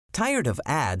Tired of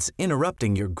ads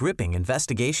interrupting your gripping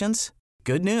investigations?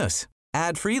 Good news.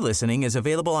 Ad-free listening is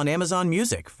available on Amazon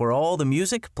Music for all the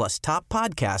music plus top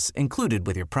podcasts included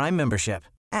with your Prime membership.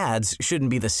 Ads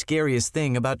shouldn't be the scariest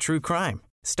thing about true crime.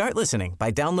 Start listening by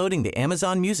downloading the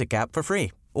Amazon Music app for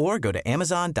free or go to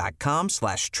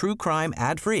amazon.com/truecrime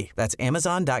ad-free. That's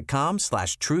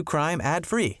amazon.com/truecrime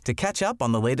ad-free to catch up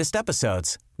on the latest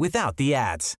episodes without the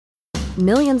ads.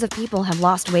 Millions of people have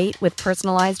lost weight with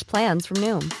personalized plans from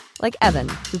Noom. Like Evan,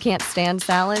 who can't stand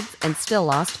salads and still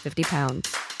lost 50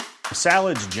 pounds.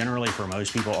 Salads generally for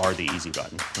most people are the easy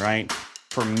button, right?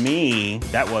 For me,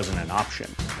 that wasn't an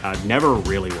option. I never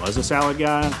really was a salad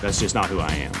guy. That's just not who I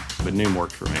am. But Noom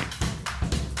worked for me.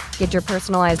 Get your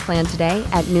personalized plan today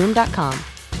at Noom.com.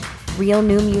 Real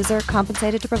Noom user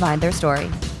compensated to provide their story.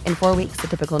 In 4 weeks, the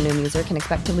typical Noom user can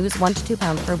expect to lose 1 to 2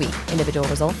 pounds per week. Individual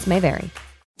results may vary.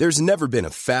 There's never been a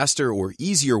faster or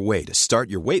easier way to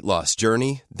start your weight loss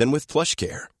journey than with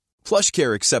PlushCare.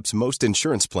 PlushCare accepts most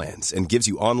insurance plans and gives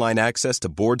you online access to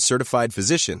board-certified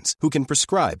physicians who can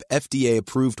prescribe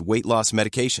FDA-approved weight loss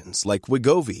medications like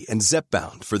Wegovy and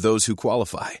Zepbound for those who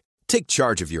qualify. Take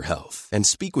charge of your health and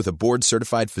speak with a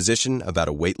board-certified physician about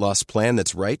a weight loss plan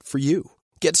that's right for you.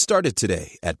 Get started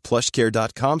today at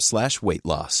plushcare.com/weight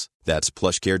loss. That's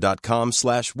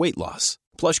plushcare.com/weight loss.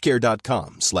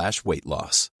 plushcare.com/weight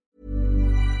loss.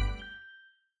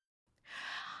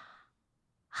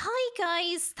 Hi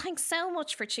guys, thanks so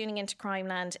much for tuning into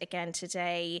Crimeland again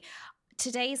today.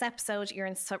 Today's episode, you're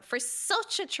in for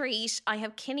such a treat. I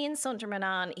have Killian Sunderman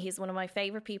on. He's one of my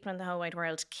favourite people in the whole wide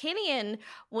world. Killian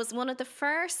was one of the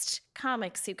first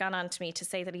comics who got on to me to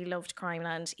say that he loved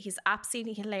Crimeland. He's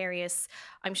absolutely hilarious.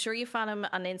 I'm sure you follow him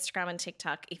on Instagram and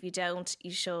TikTok. If you don't,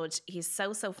 you should. He's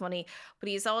so funny. But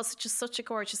he's also just such a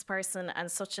gorgeous person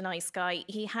and such a nice guy.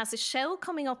 He has a show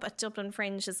coming up at Dublin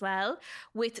Fringe as well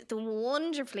with the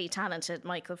wonderfully talented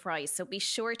Michael Fry. So be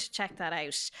sure to check that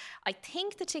out. I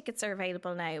think the tickets are available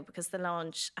now because the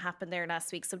launch happened there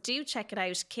last week. So do check it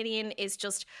out. Killian is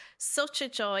just such a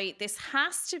joy. This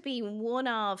has to be one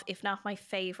of, if not my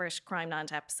favourite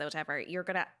Crimeland episode ever. You're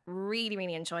going to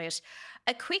really enjoy it.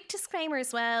 A quick disclaimer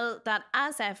as well that,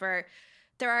 as ever,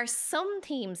 there are some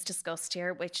themes discussed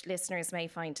here which listeners may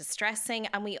find distressing,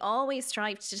 and we always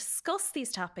strive to discuss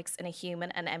these topics in a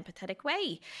human and empathetic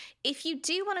way. If you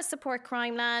do want to support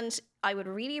Crimeland, I would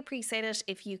really appreciate it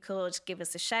if you could give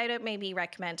us a shout out, maybe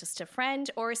recommend us to a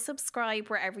friend or subscribe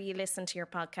wherever you listen to your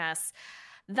podcasts.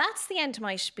 That's the end of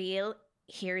my spiel.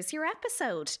 Here's your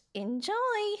episode. Enjoy.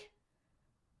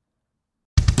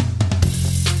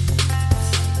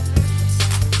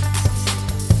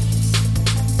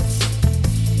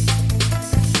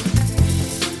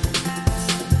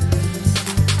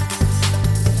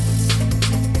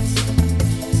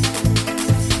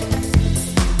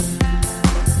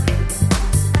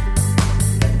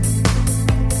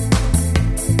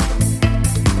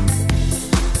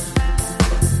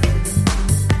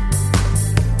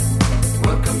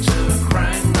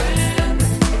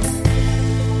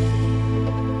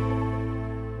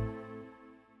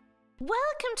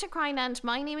 Welcome to Crimeland.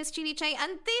 My name is Julie J,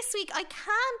 and this week I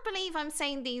can't believe I'm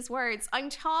saying these words. I'm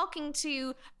talking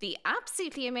to the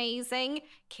absolutely amazing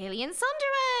Killian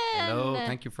Sunderman. Hello,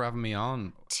 thank you for having me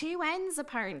on. 2 N's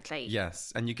apparently.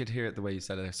 Yes, and you could hear it the way you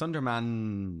said it.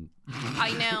 Sunderman.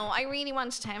 I know, I really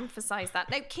wanted to emphasise that.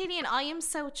 Now, Killian, I am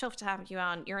so chuffed to have you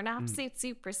on. You're an absolute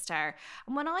superstar.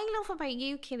 And what I love about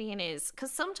you, Killian, is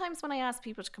because sometimes when I ask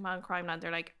people to come on Crimeland,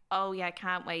 they're like, oh yeah,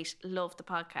 can't wait, love the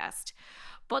podcast.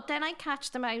 But then I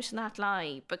catch them out in that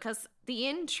lie because the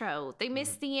intro, they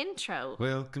miss the intro.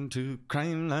 Welcome to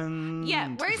Crimeland. Yeah,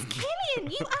 whereas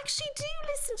Killian, you actually do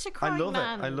listen to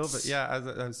Crimeland. I love it. Yeah, as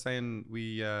I was saying,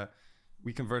 we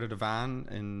converted a van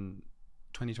in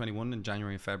 2021 in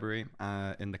January and February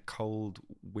in the cold,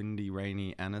 windy,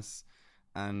 rainy Ennis.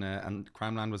 And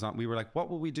Crimeland was on. We were like, what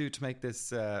will we do to make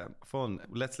this fun?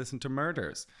 Let's listen to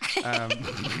murders.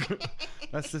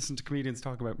 Let's listen to comedians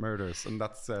talk about murders, and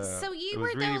that's so you it were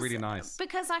was really those, really nice.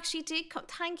 Because actually did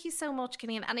thank you so much,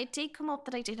 Killian, and it did come up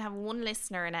that I did have one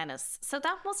listener in Ennis, so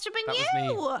that must have been that you.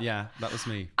 Was me. Yeah, that was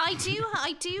me. I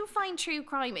do find true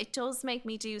crime. It does make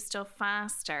me do stuff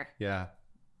faster. Yeah.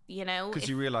 You know, because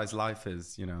you realize life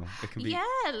is, it can be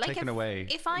taken away.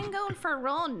 If I'm going for a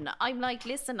run, I'm like,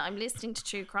 listen, I'm listening to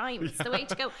true crime. It's the way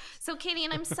to go. So,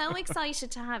 Killian, I'm so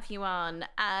excited to have you on.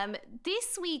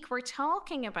 This week we're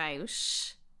talking about.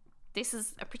 This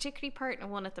is a particularly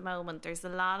pertinent one at the moment. There's a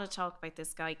lot of talk about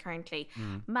this guy currently,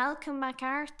 Malcolm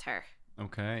MacArthur.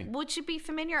 Okay. Would you be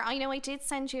familiar? I know I did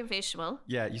send you a visual.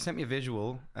 Yeah, you sent me a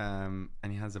visual, and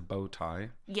he has a bow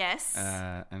tie. Yes.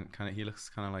 And he looks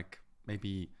kind of like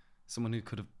maybe someone who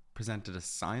could have presented a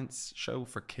science show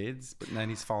for kids, but then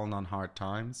he's fallen on hard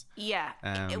times. Yeah.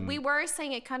 We were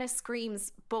saying it kind of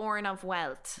screams Born of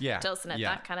Wealth, doesn't it?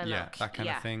 Yeah, that kind of look. That kind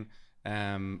of thing.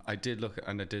 I did look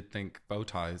and I did think bow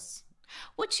ties.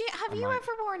 Have you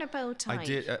ever worn a bow tie? I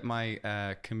did at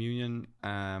my communion.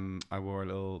 I wore a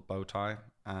little bow tie,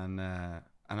 and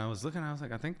I was looking. I was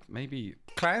like, I think maybe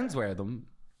clowns wear them,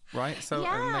 right? So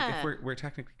and like if we're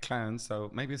technically clowns,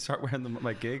 so maybe start wearing them at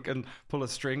my gig and pull a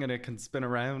string and it can spin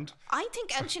around. I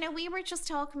think, and you know, we were just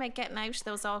talking about getting out of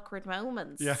those awkward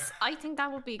moments. Yeah. I think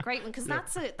that would be a great one because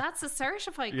that's a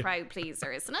certified crowd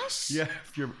pleaser, isn't it? Yeah,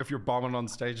 if you're bombing on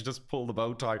stage, just pull the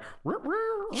bow tie.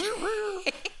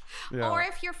 Yeah. Or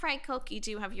if you're Fred Cook, you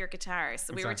do have your guitar.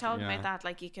 So we were talking about that,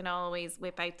 like you can always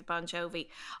whip out the Bon Jovi.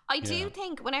 I do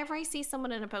think whenever I see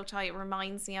someone in a bow tie, it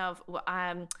reminds me of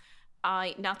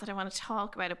not that I want to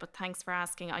talk about it, but thanks for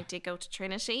asking. I did go to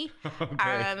Trinity.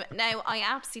 Okay. Now I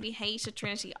absolutely hated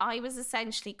Trinity. I was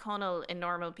essentially Connell in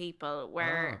Normal People,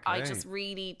 where I just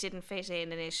really didn't fit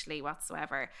in initially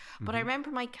whatsoever. But I remember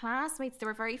my classmates, they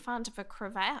were very fond of a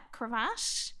cravat.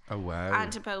 Oh wow.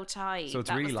 And a bow tie. So it's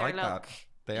that really was their like look. that.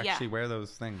 They actually wear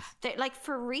those things. They're like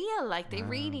for real, like they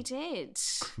really did.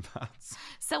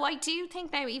 So I do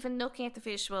think now, even looking at the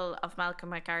visual of Malcolm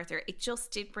MacArthur, it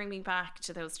just did bring me back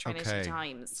to those Trinity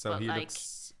times. So but he like,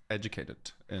 looks educated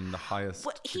in the highest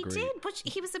he degree. did, but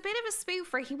he was a bit of a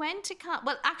spoofer. He went to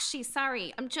well, actually,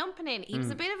 sorry, I'm jumping in. He was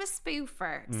a bit of a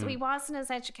spoofer, so he wasn't as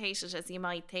educated as you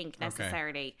might think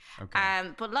necessarily.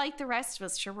 Okay. But like the rest of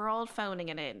us, sure, we're all phoning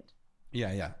it in.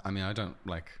 Yeah. I mean, I don't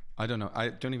know. I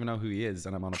don't even know who he is,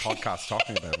 and I'm on a podcast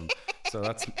talking about him. So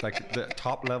that's like the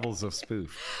top levels of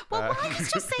spoof. Well, I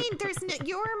was just saying,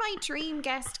 you're my dream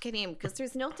guest, Killian, because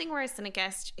there's nothing worse than a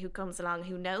guest who comes along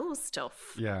who knows stuff.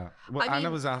 Yeah. Well, Anna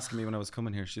was asking me when I was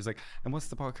coming here. She's like, "And what's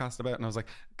the podcast about?" And I was like,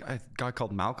 "A guy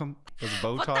called Malcolm with a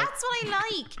bow tie." But that's what I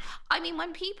like. I mean,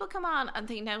 when people come on and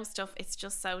they know stuff, it's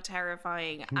just so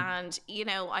terrifying. And you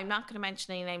know, I'm not going to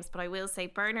mention any names, but I will say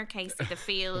Bernard Casey, The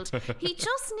Field. He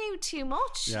just knew too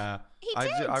much. Yeah. He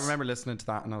did. I remember listening to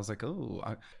that and I was like,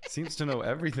 seems to know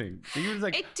everything. He was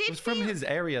like, it was from his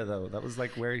area though. That was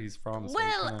like where he's from. So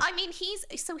I mean,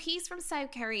 he's from South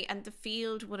Kerry and The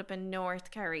Field would have been North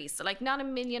Kerry. So like not a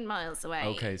million miles away.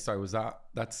 Okay, sorry,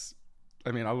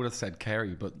 I mean, I would have said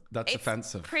Kerry, but that's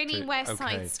offensive. Pretty West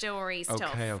Side Story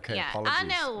stuff. Okay, yeah. apologies. I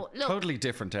know. Look. Totally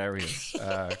different areas.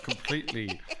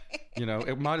 Completely, you know,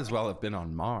 it might as well have been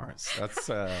on Mars. That's.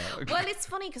 Well, it's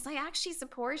funny because I actually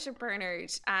supported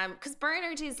Bernard because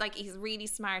Bernard is like, he's really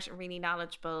smart and really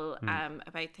knowledgeable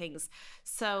about things.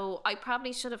 So I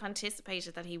probably should have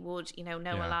anticipated that he would, you know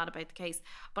a lot about the case.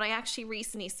 But I actually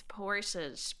recently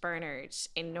supported Bernard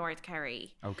in North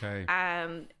Kerry. Okay.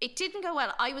 It didn't go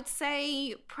well. I would say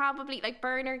probably like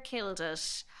Bernard killed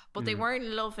it, but they weren't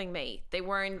loving me. They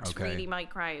weren't really my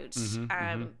crowd.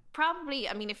 Probably,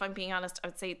 I mean, if I'm being honest, I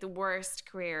would say the worst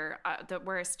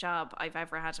job I've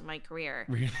ever had in my career.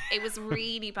 Really? It was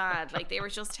really bad. Like they were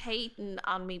just hating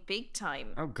on me big time.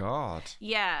 Oh God.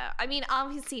 Yeah, I mean,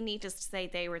 obviously, needless to say,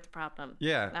 they were the problem.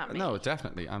 Yeah, not me. No,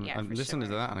 definitely. I'm listening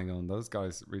to that and I'm going, those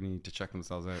guys really need to check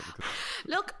themselves out. Because...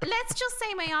 Look, let's just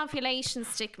say my ovulation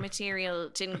stick material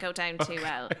didn't go down too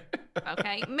well.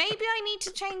 Okay, maybe I need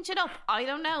to change it up. I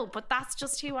don't know, but that's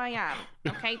just who I am.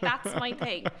 Okay, that's my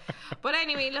thing. But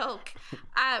anyway, look,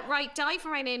 right,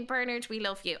 diving right in, Bernard, we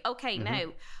love you. Okay,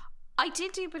 now I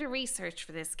did do a bit of research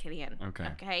for this, Killian.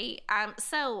 Okay.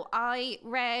 So I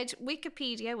read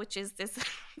Wikipedia, which is this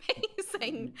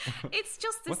amazing. It's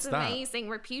just this amazing,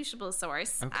 reputable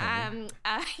source. Okay.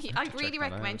 I really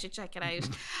recommend you check it out.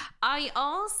 I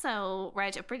also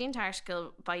read a brilliant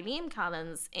article by Liam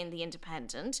Collins in The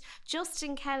Independent.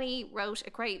 Justin Kelly wrote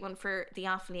a great one for the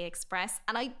Offaly Express,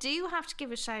 and I do have to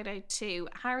give a shout out to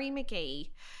Harry McGee,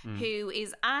 who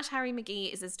is at Harry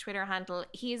McGee is his Twitter handle.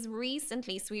 He is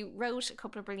recently, so he wrote a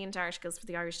couple of brilliant articles for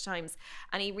the Irish Times,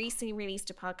 and he recently released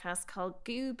a podcast called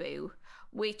Gooboo,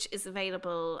 which is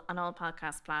available on all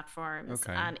podcast platforms.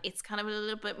 Okay. And it's kind of a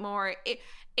little bit more,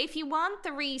 if you want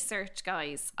the research,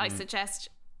 guys, I suggest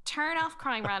turn off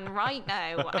Crime Run right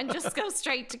now and just go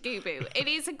straight to Gooboo. It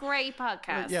is a great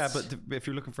podcast. Yeah, but if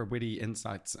you're looking for witty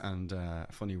insights and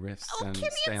funny riffs, then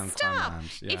stay on stop. Crime Run.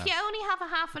 Yeah. If you only have a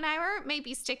half an hour,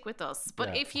 maybe stick with us.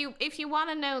 But if you want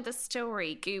to know the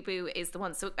story, Gooboo is the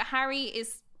one. So Harry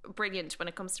is brilliant when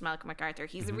it comes to Malcolm MacArthur.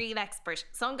 He's a real expert.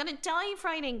 So I'm going to dive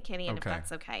right in, Killian, if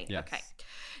that's okay. Yes. Okay.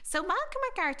 So Malcolm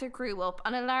MacArthur grew up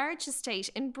on a large estate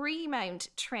in Breamount,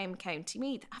 Trim, County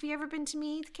Meath. Have you ever been to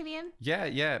Meath, Killian?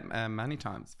 Yeah, many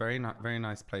times. Very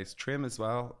nice place. Trim as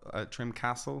well. Trim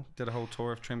Castle. Did a whole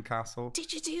tour of Trim Castle.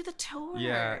 Did you do the tour?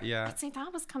 Yeah. I'd say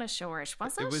that was kind of short,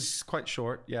 was it? It was quite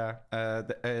short, yeah.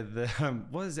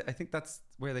 What is it? I think that's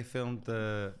where they filmed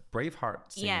the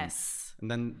Braveheart scene. Yes. And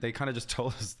then they kind of just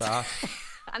told us that.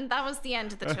 And that was the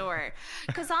end of the tour.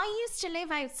 Because I used to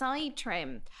live outside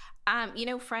Trim. You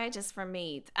know, Fred is from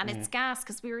Meath, and it's gas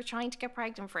because we were trying to get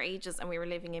pregnant for ages and we were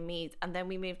living in Meath, and then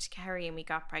we moved to Kerry and we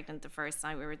got pregnant the first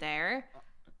time we were there.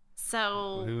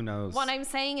 So who knows? What I'm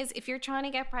saying is, if you're trying to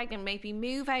get pregnant, maybe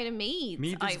move out of Meath.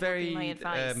 Meath is very my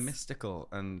advice. mystical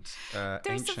and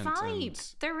There's ancient. a vibe.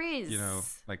 And, there is. You know,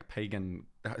 like pagan,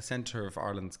 centre of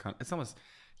Ireland's it's almost,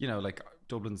 you know, like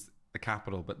Dublin's the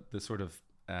capital, but the sort of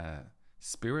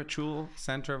spiritual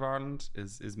centre of Ireland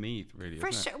is Meath, really. For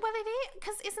isn't sure. Well, it is,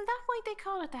 because isn't that why they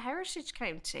call it the Heritage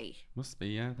County? Must be,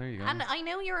 yeah. There you go. And I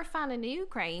know you're a fan of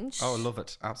Newgrange. Oh, I love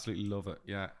it. Absolutely love it.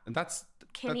 Yeah. And that's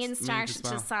Killian started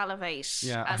to salivate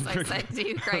as I said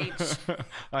Newgrange.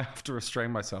 I have to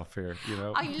restrain myself here, you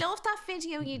know. I love that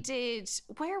video you did.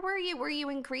 Where were you? Were you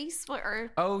in Greece?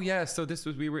 Or? Oh, yeah. So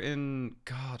we were in,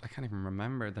 God, I can't even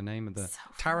remember the name of the...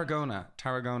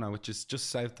 Tarragona, which is just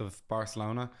south of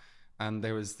Barcelona. And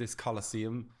there was this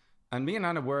Colosseum. And me and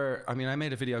Anna I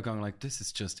made a video going like,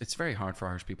 it's very hard for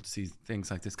Irish people to see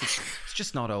things like this because it's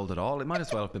just not old at all. It might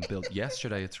as well have been built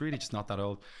yesterday. It's really just not that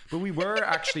old. But we were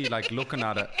actually like looking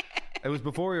at it. It was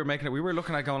before we were making it. We were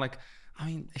looking at it going like, I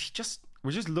mean,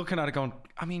 we're just looking at it going,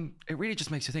 I mean, it really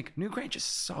just makes you think, Newgrange is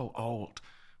so old.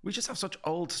 We just have such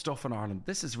old stuff in Ireland.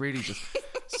 This is really just,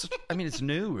 it's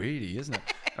new really, isn't it?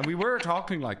 And we were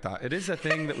talking like that. It is a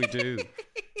thing that we do.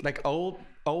 Like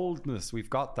oldness, we've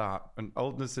got that. And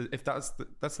oldness, if that's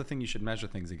the thing you should measure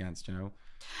things against, you know?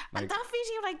 Like, and that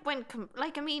video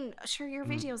sure your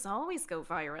videos always go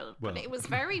viral, but it was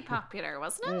very popular,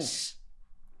 wasn't it?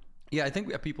 Yeah, I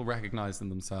think people recognize in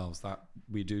themselves that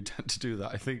we do tend to do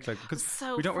that. I think because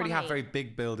we don't really have very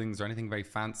big buildings or anything very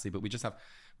fancy, but we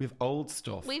have old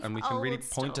stuff, and we can really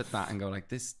point at that and go like,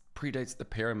 this predates the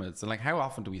pyramids. And like, how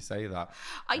often do we say that?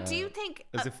 I do think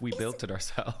as if we built it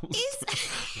ourselves.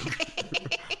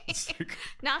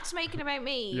 Not to make it about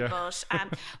me, but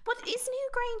is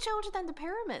Newgrange older than the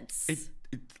pyramids?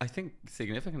 I think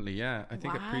significantly, yeah. I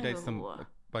think it predates them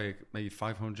by maybe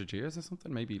 500 years or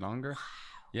something, maybe longer. Wow.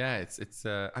 Yeah, it's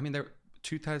they're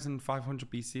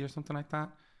 2,500 BC or something like that.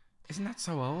 Isn't that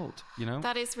so old, you know?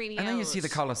 That is really old. And then you see the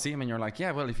Colosseum and you're like,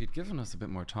 yeah, well, if you'd given us a bit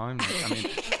more time,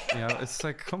 you know, it's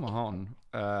like, come on.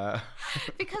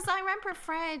 Because I remember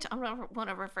Fred on one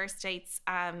of our first dates,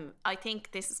 I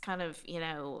think this is kind of, you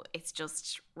know, it's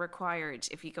just required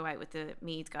if you go out with the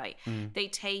Meath guy. They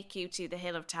take you to the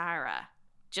Hill of Tara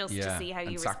just to see how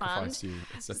you respond. Sacrifice you.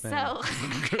 It's a thing.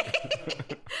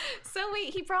 So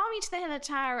he brought me to the Hill of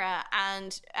Tara,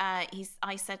 and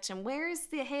I said to him, "Where's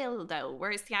the hill, though?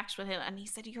 Where's the actual hill?" And he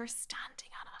said, "You're standing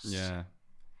on it." Yeah.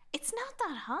 It's not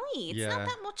that high. It's not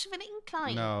that much of an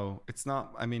incline. No, it's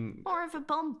not. I mean, more of a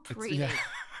bump, really. Yeah.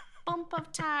 Bump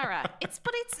of Tara. It's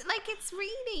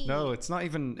really. No, it's not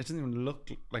even. It doesn't even look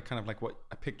like kind of like what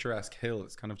a picturesque hill.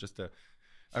 It's kind of just a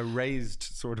raised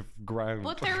sort of ground.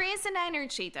 But there is an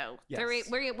energy, though. Yes.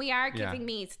 We are giving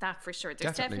Meath that for sure.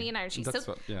 There's definitely an energy.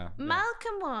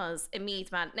 Malcolm was a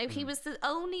Meath man. Now, he was the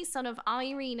only son of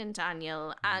Irene and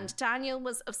Daniel, and Daniel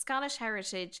was of Scottish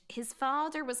heritage. His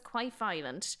father was quite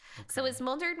violent. Okay. So his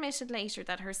mother admitted later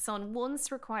that her son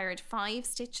once required 5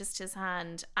 stitches to his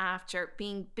hand after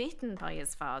being bitten by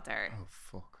his father. Oh,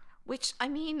 fuck. Which, I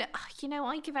mean, you know,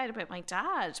 I give out about my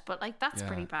dad, but like, that's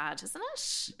pretty bad, isn't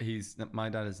it? My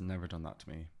dad has never done that to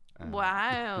me.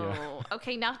 Wow. Yeah.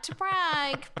 Okay, not to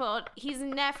brag, but he's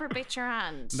never bit your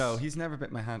hand. No, he's never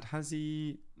bit my hand. Has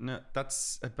he? No,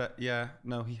 that's a bit. Yeah,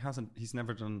 no, he hasn't. He's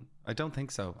never done. I don't think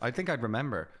so. I think I'd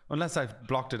remember, unless I've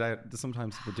blocked it out.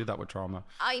 Sometimes people do that with trauma.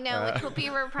 I know it could be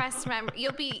a repressed memory.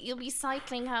 You'll be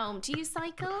cycling home. Do you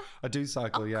cycle? I do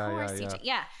cycle. Of course you do.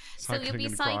 Yeah. So you'll be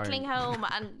cycling home,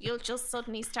 and you'll just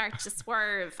suddenly start to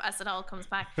swerve as it all comes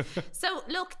back. So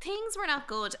look, things were not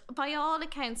good. By all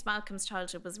accounts, Malcolm's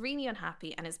childhood was really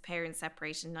unhappy, and his parents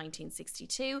separated in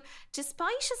 1962,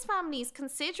 despite his family's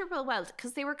considerable wealth,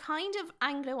 because they were kind of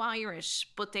Anglo-Irish,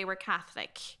 but they were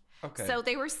Catholic. Okay. So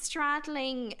they were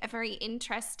straddling a very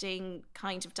interesting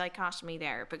kind of dichotomy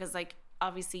there, because like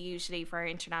obviously usually for our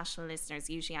international listeners,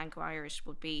 usually Anglo-Irish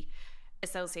would be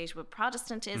associated with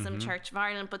Protestantism, Church of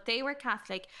Ireland, but they were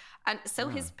Catholic. And so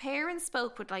his parents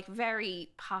spoke with like very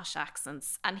posh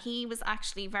accents, and he was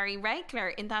actually very regular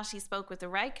in that he spoke with a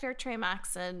regular trim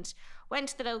accent, went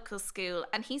to the local school,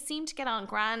 and he seemed to get on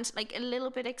grand, like a little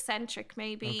bit eccentric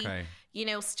maybe, you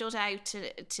know, stood out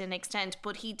to an extent,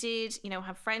 but he did, you know,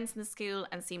 have friends in the school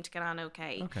and seemed to get on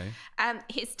okay.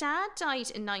 His dad died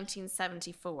in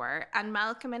 1974, and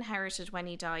Malcolm inherited when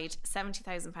he died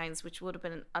 £70,000, which would have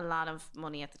been a lot of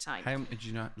money at the time. How did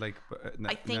you not like?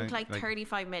 I think like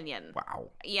 35 million.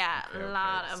 Wow. Yeah, a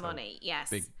lot of money.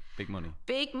 Yes. Big money.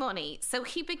 Big money. So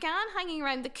he began hanging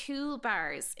around the cool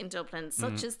bars in Dublin,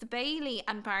 such as the Bailey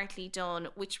and Bartley Dunn,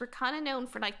 which were kind of known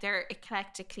for like their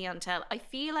eclectic clientele. I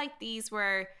feel like these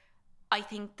were, I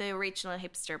think, the original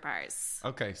hipster bars.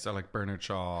 Okay, so like Bernard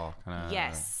Shaw kind of.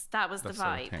 Yes, that was the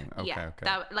vibe. Sort of okay.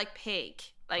 That, like Pig.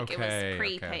 Like it was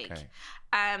pre-Pig.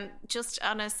 Just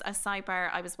on a sidebar,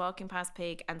 I was walking past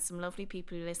Pig and some lovely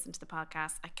people who listened to the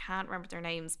podcast. I can't remember their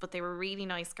names, but they were really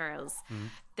nice girls.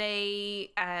 They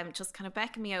just kind of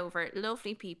beckoned me over,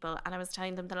 lovely people. And I was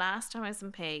telling them the last time I was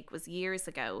in Pig was years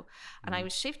ago. And I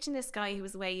was shifting this guy who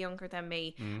was way younger than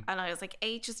me. And I was like,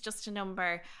 age is just a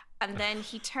number. And then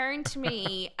he turned to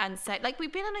me and said, like,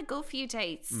 we'd been on a good few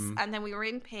dates, and then we were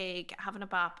in Pig having a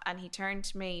bop, and he turned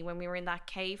to me when we were in that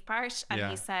cave part, and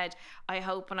he said, I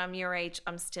hope when I'm your age,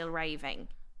 I'm still raving.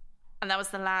 And that was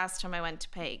the last time I went to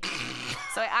Pig.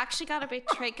 So I actually got a bit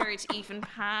triggered even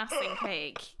passing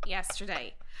Pig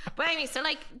yesterday. But anyway, so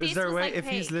like, this is there was a way, like if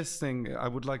Pig. he's listening, I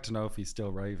would like to know if he's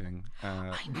still raving.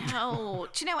 I know.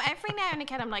 Do you know, every now and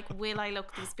again I'm like, will I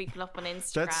look these people up on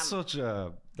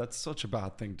Instagram? That's such a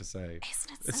bad thing to say.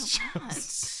 Isn't it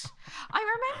so bad? I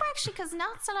remember actually, because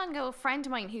not so long ago, a friend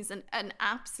of mine who's an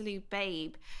absolute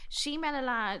babe, she met a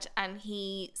lad and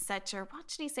he said to her, what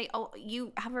did he say? Oh,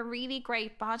 you have a really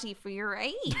great body for your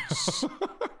age.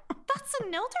 That's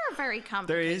another very complicated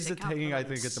There is a thing, I compliment.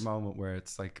 think, at the moment where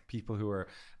it's like people who are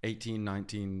 18,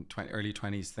 19, 20, early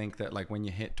 20s think that like when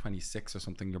you hit 26 or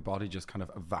something, your body just kind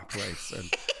of evaporates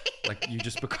and like you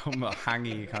just become a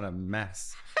hangy kind of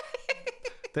mess.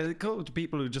 They go to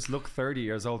people who just look 30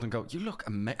 years old and go, you look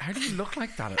how do you look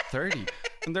like that at 30?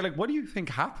 And they're like, what do you think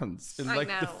happens in like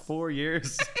the 4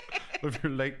 years of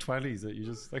your late 20s that you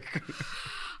just like...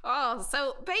 Oh,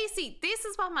 so basically, this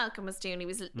is what Malcolm was doing. He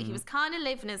was kind of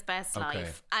living his best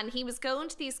life, and he was going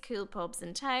to these cool pubs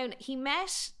in town. He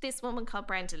met this woman called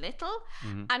Brenda Little,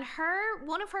 and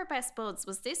one of her best buds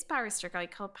was this barrister guy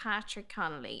called Patrick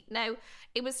Connolly. Now,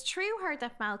 it was through her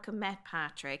that Malcolm met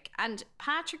Patrick, and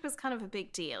Patrick was kind of a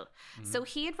big deal. So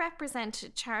he had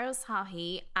represented Charles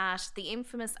Haughey at the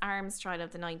infamous arms trial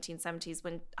of the 1970s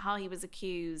when Haughey was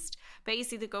accused.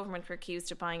 Basically, the government were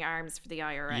accused of buying arms for the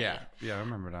IRA. Yeah, I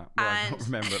remember that. Well, I don't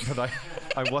remember it, but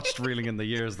I watched Reeling in the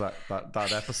Years that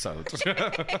episode.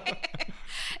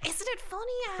 Isn't it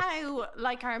funny how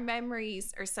like our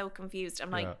memories are so confused? I'm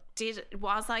like,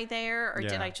 was I there or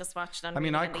did I just watch it on I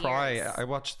mean, I Reeling in the cry. Years? I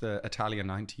watched the Italian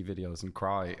 90 videos and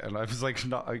cry, and I was like,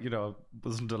 not, you know,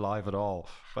 wasn't alive at all.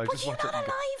 But I But just you're watched not it.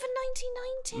 alive in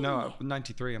 1990. No,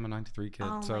 93. I'm a 93 kid.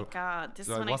 Oh so my God. This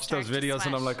is I when watched those started to videos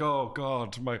and I'm sweat. like, oh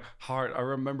God, my heart. I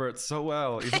remember it so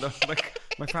well. Even though like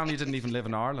my family didn't even live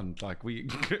in Ireland. Like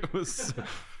it was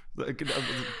like, I was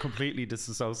completely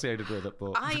disassociated with it.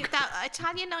 But that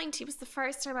Italian 90 was the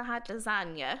first time I had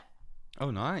lasagna.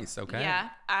 oh, nice. Okay. Yeah,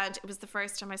 and it was the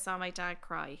first time I saw my dad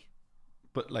cry.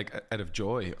 But like out of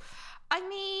joy. I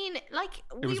mean, like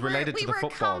It was related to the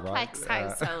football, we were a complex right?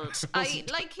 household.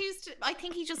 I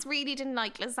think he just really didn't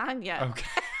like lasagna.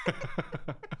 Okay.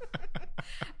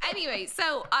 Anyway,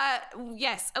 so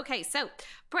yes, okay. So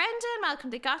Brenda and Malcolm,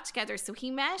 they got together. So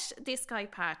he met this guy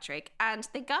Patrick, and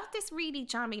they got this really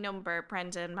jammy number,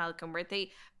 Brenda and Malcolm, where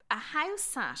they a house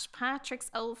sat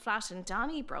Patrick's old flat in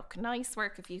Donnybrook. Nice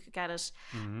work if you could get it.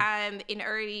 In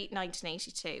early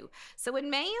 1982. So in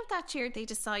May of that year, they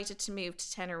decided to move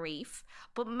to Tenerife.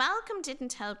 But Malcolm didn't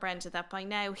tell Brenda that by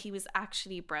now he was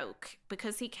actually broke,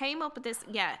 because he came up with this.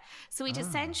 Yeah. So he'd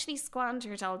essentially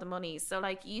squandered all the money. So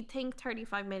like you'd think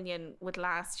 35 million would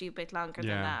last you a bit longer than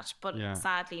that. But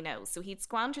sadly, no. So he'd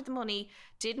squandered the money,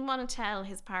 didn't want to tell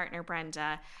his partner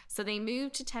Brenda. So they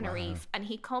moved to Tenerife, and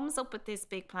he comes up with this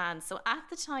big plan. So at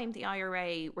the time, the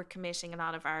IRA were committing a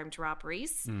lot of armed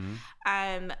robberies.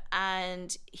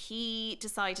 And he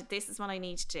decided, this is what I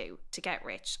need to do to get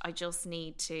rich. I just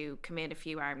need to commit a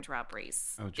few armed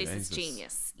robberies. Oh, this is Jesus.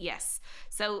 genius. Yes.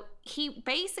 So So he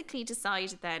basically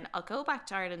decided then, I'll go back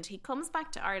to Ireland. He comes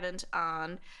back to Ireland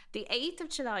on the 8th of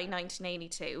July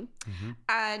 1982,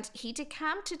 and he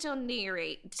decamped to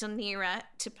Dunera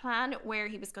to plan where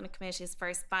he was going to commit his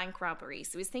first bank robbery.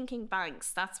 So he was thinking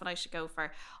banks, that's what I should go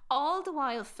for. All the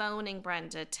while phoning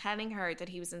Brenda, telling her that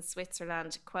he was in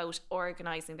Switzerland, quote,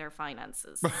 organising their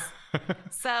finances.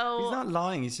 So he's not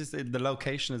lying. He's just, the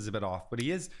location is a bit off, but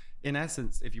he is, in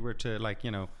essence, if you were to, like,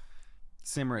 you know,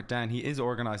 simmer it down, he is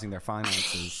organising their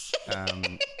finances.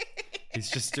 He's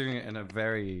just doing it in a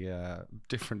very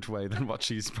different way than what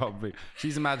she's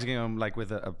imagining him like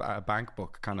with a bank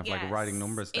book, kind of like writing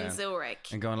numbers down in Zurich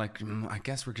and going like, I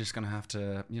guess we're just going to have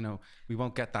to, you know, we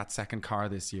won't get that second car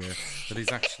this year. But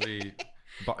he's actually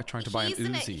trying to buy an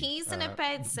Uzi. He's in a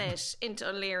bed sit in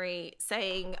Dunleary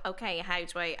saying, okay, how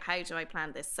do I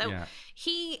plan this? So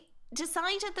he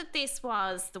decided that this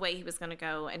was the way he was going to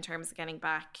go in terms of getting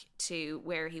back to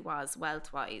where he was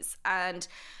wealth-wise. And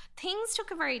things took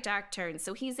a very dark turn.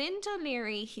 So he's in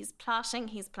Dunleary, he's plotting,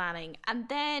 he's planning, and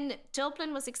then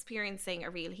Dublin was experiencing a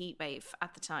real heat wave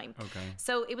at the time. Okay.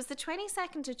 So it was the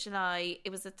 22nd of July, it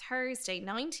was a Thursday,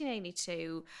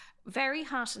 1982, very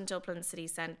hot in Dublin city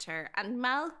centre, and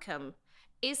Malcolm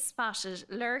is spotted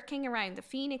lurking around the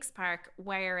Phoenix Park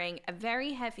wearing a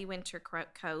very heavy winter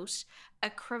coat,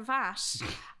 a cravat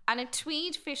and a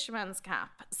tweed fisherman's cap.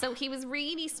 So he was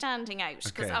really standing out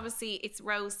because obviously it's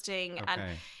roasting and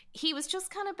he was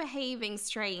just kind of behaving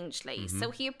strangely.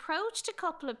 So he approached a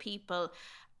couple of people,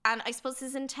 and I suppose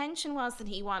his intention was that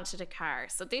he wanted a car.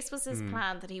 So this was his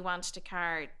plan, that he wanted a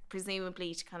car,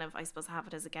 presumably to kind of, I suppose, have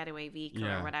it as a getaway vehicle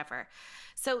or whatever.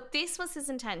 So this was his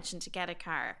intention, to get a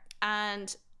car.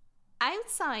 And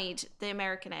outside the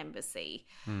American embassy,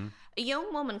 a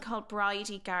young woman called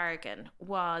Bridie Gargan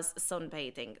was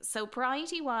sunbathing. So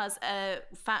Bridie was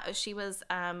she was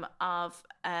of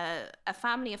a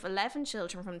family of 11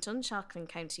 children from Dunshaughlin,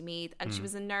 County Meath, and she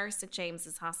was a nurse at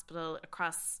James's Hospital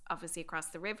across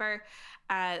the river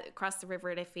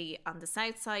Liffey on the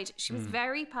south side. She was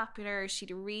very popular. She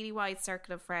had a really wide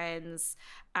circle of friends,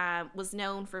 was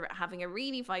known for having a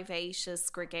really vivacious,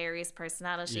 gregarious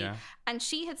personality. And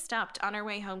she had stopped on her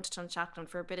way home to Dunshaughlin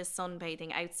for a bit of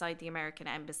sunbathing outside the American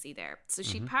embassy there. So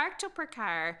she parked up her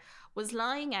car, was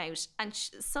lying out, and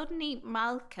suddenly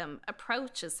Malcolm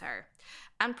approaches her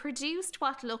and produced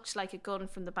what looked like a gun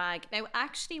from the bag. Now,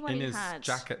 actually, what he had... In his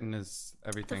jacket and his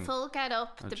everything. The full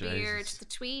get-up, the beard, the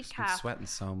tweed cap. Sweating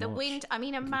so much. The wind. I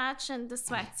mean, imagine the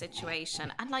sweat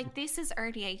situation. And, like, this is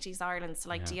early 80s Ireland, so,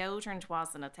 like, deodorant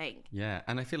wasn't a thing. Yeah,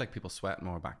 and I feel like people sweat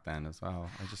more back then as well.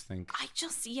 I just think...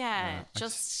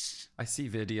 I see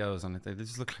videos and they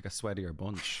just look like a sweatier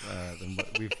bunch than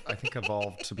what we've, I think,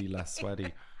 evolved to be less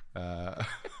sweaty.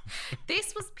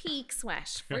 This was peak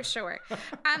sweat for sure.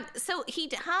 So he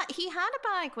had a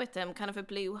bag with him, kind of a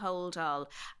blue hold all,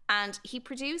 and he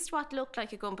produced what looked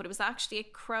like a gun, but it was actually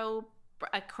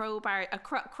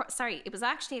it was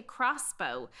actually a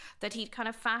crossbow that he'd kind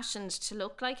of fashioned to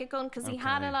look like a gun, because he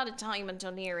had a lot of time in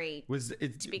Dunleary.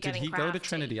 Did he go to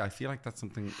Trinity? I feel like that's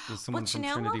something someone from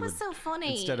Trinity what was so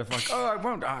funny? Instead of like, I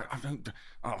don't,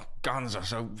 guns are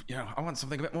so, I want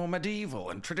something a bit more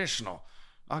medieval and traditional.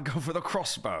 I'll go for the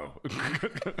crossbow.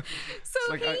 So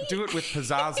like, do it with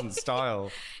pizzazz and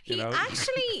style.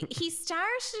 He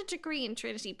started a degree in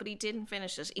Trinity, but he didn't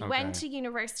finish it. He went to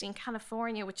university in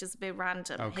California, which is a bit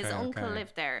random. His uncle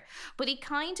lived there. But he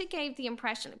kind of gave the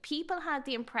impression, people had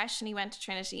the impression he went to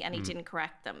Trinity and he didn't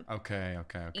correct them. Okay.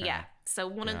 Yeah. So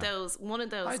one of those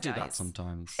I do that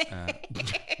sometimes.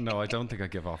 No, I don't think I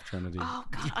give off Trinity. Oh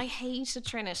God, I hated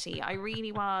Trinity. I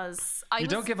really was. You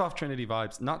don't give off Trinity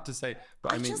vibes. Not to say,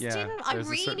 but I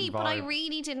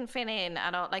really didn't fit in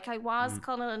at all. Like, I was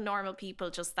kind of normal people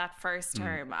just that first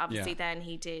term. Obviously, then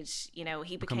he did.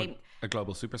 He became a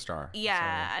global superstar.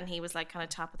 Yeah, so. And he was like kind of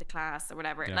top of the class or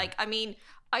whatever. Yeah. Like, I mean,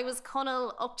 I was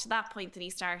Connell up to that point that he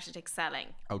started excelling.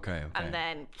 Okay. And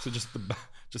then just the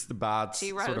bad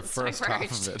sort of first half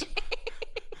of it.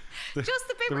 Just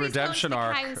the bit the where redemption he's going to the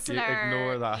arc. counsellor. You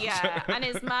ignore that. Yeah, and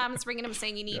his mom's ringing him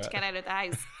saying you need to get out of the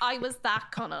house. I was that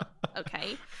Connell.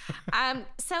 Okay.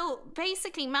 So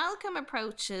basically, Malcolm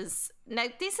approaches. Now,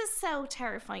 this is so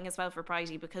terrifying as well for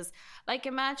Bridie, because, like,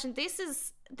 imagine this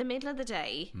is the middle of the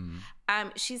day.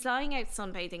 She's lying out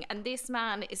sunbathing, and this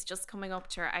man is just coming up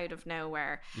to her out of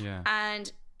nowhere. Yeah.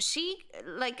 And she,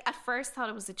 like, at first thought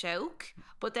it was a joke,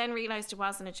 but then realised it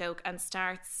wasn't a joke and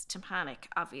starts to panic,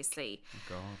 obviously. Oh,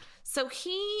 God. So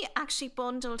he actually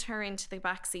bundled her into the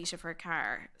back seat of her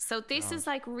car. So this is,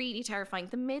 like, really terrifying.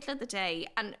 The middle of the day.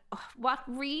 And what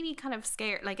really kind of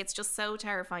scared, like, it's just so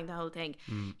terrifying, the whole thing.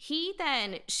 She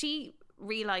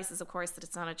realizes, of course, that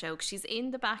it's not a joke. She's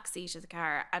in the back seat of the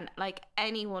car, and like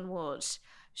anyone would,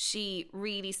 she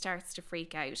really starts to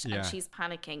freak out and she's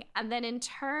panicking. And then in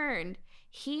turn,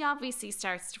 he obviously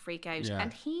starts to freak out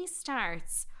and he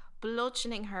starts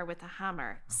bludgeoning her with a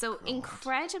hammer.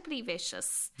 Incredibly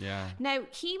vicious. Yeah. Now,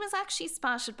 he was actually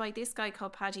spotted by this guy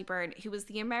called Paddy Byrne, who was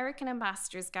the American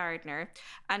ambassador's gardener,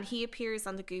 and he appears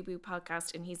on the Gubu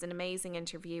podcast, and he's an amazing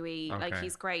interviewee. Like,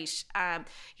 he's great.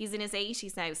 He's in his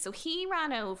 80s now. So he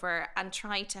ran over and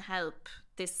tried to help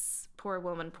this poor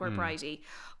woman, poor Bridie.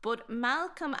 But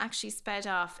Malcolm actually sped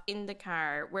off in the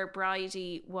car where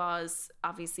Bridie was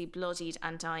obviously bloodied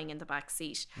and dying in the back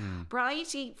seat.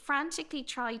 Bridie frantically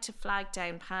tried to flag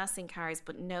down passing cars,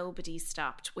 but nobody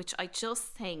stopped, which I just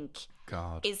think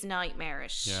is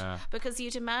nightmarish. Yeah. Because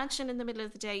you'd imagine in the middle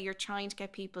of the day you're trying to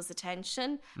get people's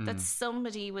attention, that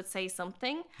somebody would say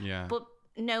something, but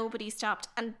nobody stopped.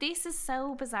 And this is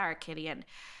so bizarre, Killian.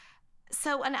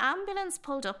 So an ambulance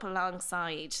pulled up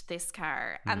alongside this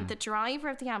car, and the driver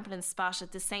of the ambulance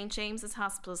spotted the St. James's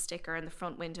Hospital sticker in the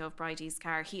front window of Bridie's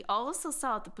car. He also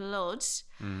saw the blood,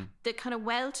 the kind of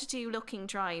well-to-do looking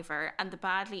driver, and the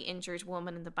badly injured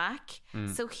woman in the back.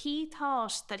 So he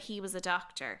thought that he was a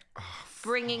doctor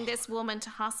bringing this woman to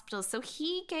hospital. So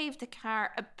he gave the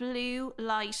car a blue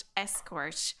light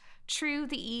escort through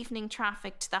the evening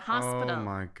traffic to the hospital. Oh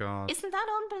my God. Isn't that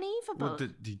unbelievable? Well,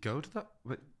 did he go to that?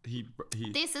 He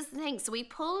This is the thing. So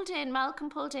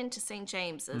Malcolm pulled into St.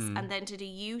 James's and then did a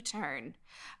U-turn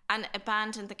and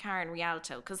abandoned the car in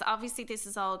Rialto, because obviously this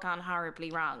has all gone horribly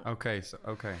wrong.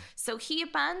 So he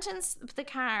abandons the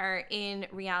car in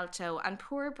Rialto, and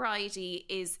poor Bridie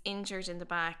is injured in the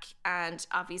back, and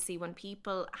obviously when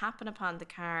people happen upon the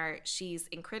car, she's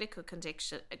in critical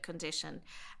condition.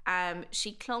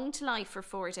 She clung to life for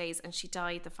 4 days and she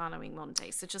died the following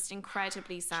Monday. So just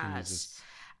incredibly sad. Jesus.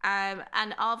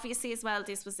 And obviously as well,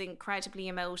 this was incredibly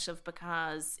emotive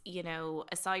because, you know,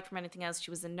 aside from anything else, she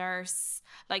was a nurse.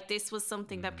 Like, this was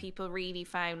something that people really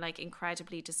found like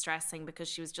incredibly distressing, because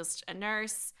she was just a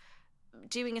nurse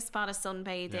doing a spot of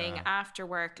sunbathing after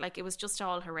work. Like, it was just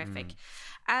all horrific.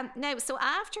 Now, so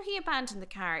after he abandoned the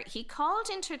car, he called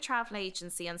into a travel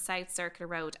agency on South Circular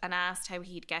Road and asked how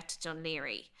he'd get to Dún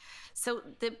Laoghaire. So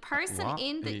the person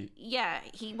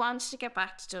he wanted to get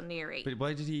back to Dún Laoghaire. But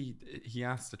why did he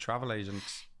asked the travel agent?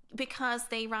 Because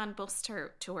they ran bus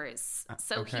tours.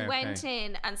 So he went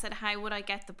in and said, how would I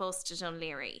get the bus to Dún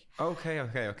Laoghaire?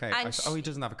 Okay. He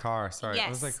doesn't have a car. Sorry. Yes. I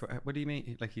was like, what do you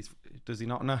mean? Like, does he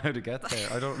not know how to get there?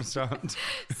 I don't understand.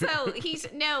 So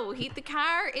the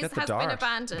car has been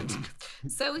abandoned.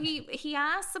 So he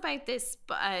asked about this.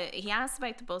 He asked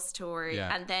about the bus tour,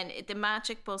 and then the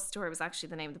Magic Bus Tour was actually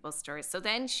the name of the bus tour. So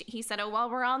then he said, while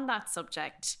we're on that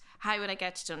subject, how would I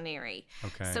get to Dún Laoghaire?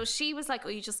 Okay. So she was like,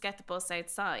 you just get the bus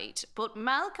outside. But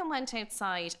Malcolm went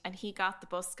outside and he got the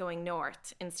bus going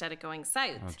north instead of going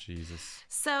south. Oh, Jesus.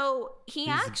 So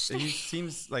he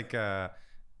seems like a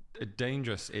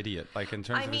dangerous idiot. Like, in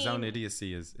terms of his own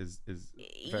idiocy is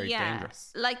very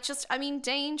dangerous. Like,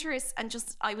 dangerous, and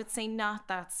just, I would say, not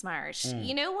that smart.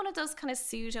 You know, one of those kind of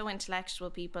pseudo intellectual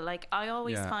people. Like, I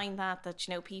always find that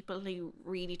you know, people who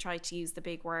really try to use the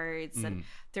big words and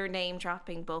they're name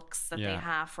dropping books that they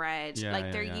half read,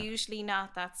 they're usually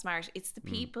not that smart. It's the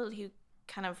people who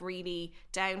kind of really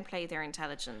downplay their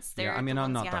intelligence. I'm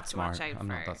not that smart. I'm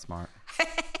not that smart.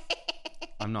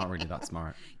 I'm not really that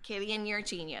smart. Killian, you're a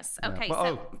genius. Okay,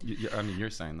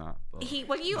 you're saying that. But.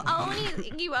 You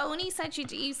only said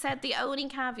you said the only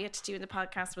caveat to doing the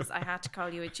podcast was I had to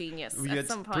call you a genius at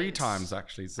some point. 3 times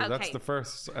actually, so that's the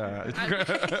first.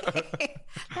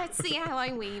 Let's see how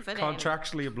I weave it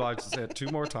Contractually obliged to say it 2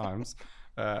 more times.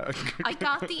 I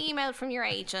got the email from your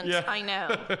agent. Yeah. I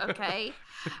know. Okay.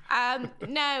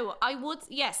 No, I would.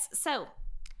 Yes. So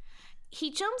he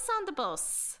jumps on the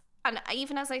bus. And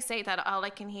even as I say that, all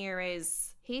I can hear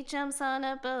is, he jumps on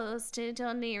a bus to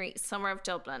Dún Laoghaire, summer of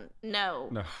Dublin. No.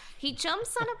 He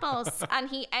jumps on a bus and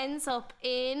he ends up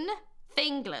in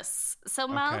Finglas. So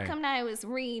Malcolm now is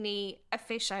really a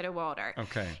fish out of water.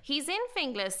 Okay. He's in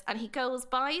Finglas and he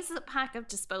buys a pack of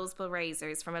disposable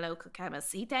razors from a local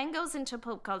chemist. He then goes into a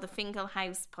pub called the Fingal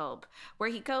House Pub, where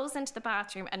he goes into the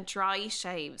bathroom and dry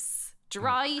shaves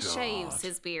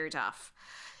his beard off.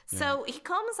 So he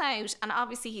comes out, and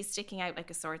obviously he's sticking out like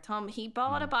a sore thumb. He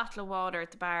bought a bottle of water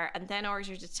at the bar and then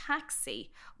ordered a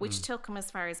taxi, which took him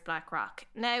as far as Blackrock.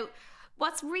 Now,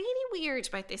 What's really weird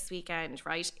about this weekend,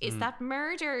 right, is that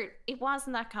murder, it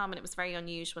wasn't that common. It was very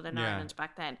unusual in Ireland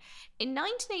back then. In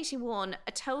 1981,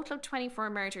 a total of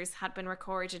 24 murders had been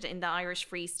recorded in the Irish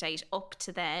Free State up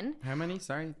to then. How many?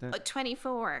 Sorry?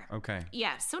 24. Okay.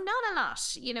 Yeah, so not a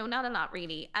lot, not a lot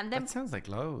really. And then That sounds like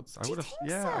loads. Do you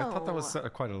think I thought that was so?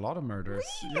 quite a lot of murders.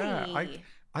 Really? Yeah,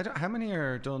 I don't. How many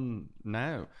are done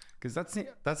now? Because that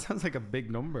sounds like a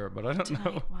big number, but I don't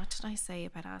know. What did I say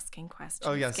about asking questions?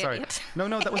 Oh yeah, sorry. Gilead? No,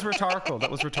 that was rhetorical. That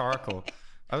was rhetorical.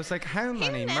 I was like, how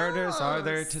many murders are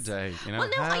there knows? today? Well,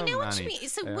 no, I know what you many? mean.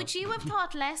 So Yeah. would you have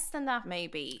thought less than that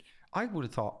maybe? I would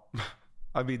have thought.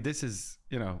 I mean, this is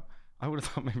I would have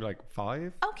thought maybe like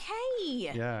 5.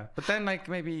 Okay. Yeah, but then like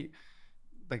maybe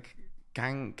like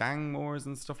gang wars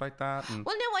and stuff like that. And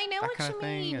Well, no, I know that what kind you of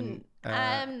thing, mean.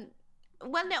 and,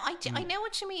 Well, no, I know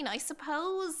what you mean. I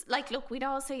suppose, like, look, we'd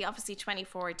all say obviously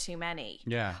 24 are too many.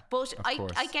 Yeah, But of I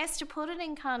course. guess to put it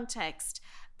in context,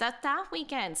 that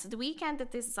weekend, so the weekend that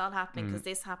this is all happening, because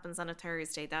this happens on a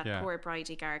Thursday, that poor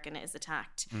Bridie Gargan is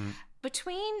attacked.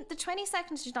 Between the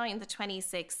 22nd of July and the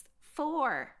 26th,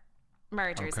 4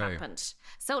 murders happened.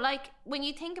 So like when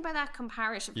you think about that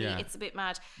comparatively, it's a bit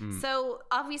mad. So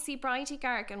obviously Bridie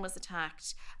Gargan was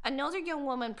attacked. Another young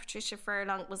woman, Patricia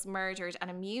Furlong, was murdered at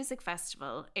a music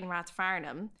festival in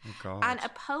Rathfarnham. Oh, God. And a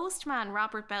postman,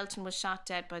 Robert Belton, was shot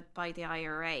dead by the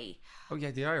IRA. Oh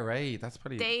yeah, the IRA. That's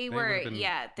pretty. They would were, have been-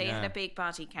 they had a big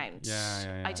body count.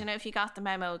 Yeah. I don't know if you got the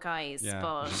memo, guys, Yeah.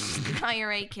 but the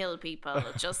IRA killed people,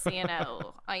 just so you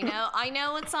know. I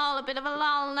know it's all a bit of a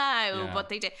lull now, Yeah. but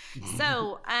they did.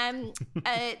 So,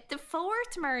 the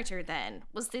 4th murder then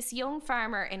was this young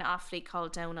farmer in Offaly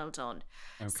called Donald Dunn.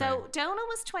 So Donald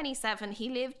was 27. He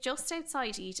lived just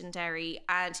outside Edenderry,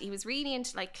 and he was really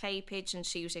into like clay pigeon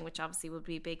shooting, which obviously would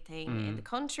be a big thing in the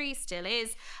country, still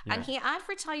is. And he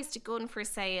advertised a gun for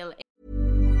sale.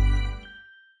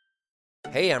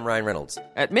 Hey, I'm Ryan Reynolds.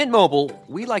 At Mint Mobile,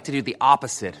 we like to do the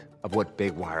opposite of what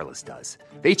Big Wireless does.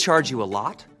 They charge you a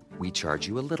lot, we charge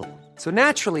you a little. So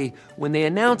naturally, when they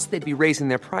announced they'd be raising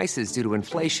their prices due to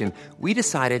inflation, we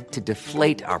decided to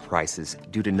deflate our prices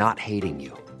due to not hating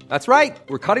you. That's right.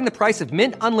 We're cutting the price of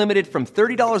Mint Unlimited from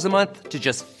 $30 a month to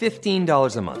just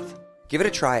 $15 a month. Give it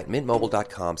a try at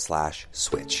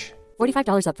mintmobile.com/switch.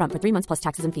 $45 up front for 3 months plus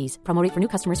taxes and fees. Promo rate for new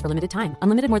customers for limited time.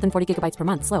 Unlimited more than 40 gigabytes per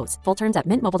month. Slows full terms at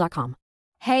mintmobile.com.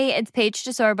 Hey, it's Paige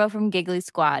DeSorbo from Giggly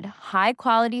Squad. High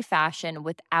quality fashion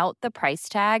without the price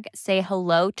tag. Say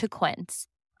hello to Quince.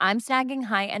 I'm snagging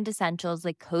high-end essentials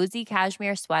like cozy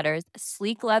cashmere sweaters,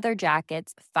 sleek leather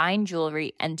jackets, fine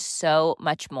jewelry, and so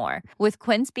much more. With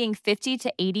Quince being 50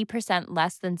 to 80%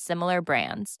 less than similar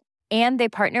brands. And they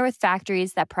partner with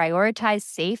factories that prioritize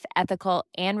safe, ethical,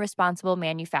 and responsible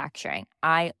manufacturing.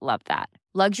 I love that.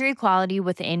 Luxury quality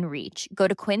within reach. Go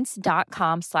to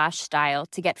quince.com/style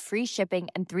to get free shipping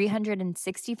and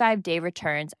 365-day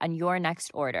returns on your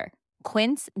next order.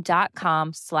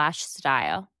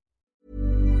 Quince.com/style.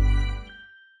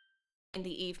 In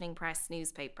the Evening Press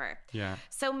newspaper. Yeah.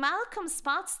 So Malcolm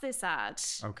spots this ad.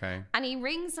 Okay. And he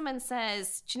rings him and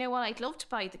says, do you know what? I'd love to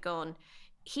buy the gun.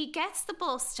 He gets the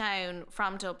bus down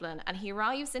from Dublin and he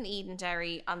arrives in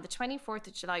Edenderry on the 24th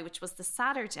of July, which was the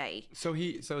Saturday. So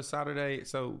Saturday.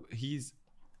 So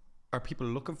are people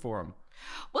looking for him?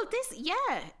 Well,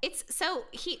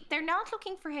 they're not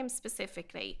looking for him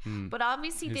specifically, but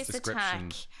obviously His this description.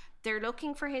 attack, they're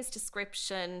looking for his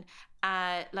description.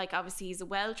 Like obviously he's a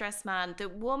well-dressed man. The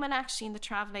woman actually in the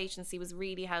travel agency was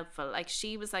really helpful. Like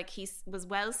she was like, he was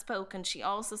well-spoken. She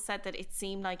also said that it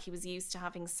seemed like he was used to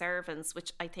having servants,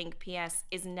 which I think PS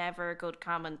is never a good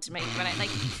comment to make. When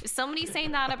if somebody's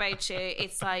saying that about you,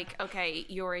 it's like, okay,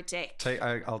 you're a dick.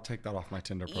 I'll take that off my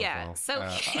Tinder profile. Yeah,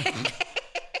 so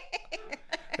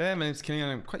Yeah, my name's Kenny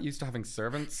and I'm quite used to having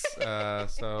servants.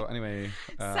 So anyway.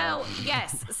 It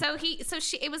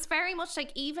was very much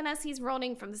like, even as he's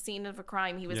running from the scene of a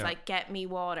crime, he was like, get me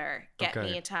water, get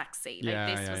me a taxi.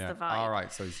 Like this was the vibe. All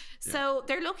right. So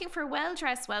they're looking for a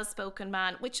well-dressed, well-spoken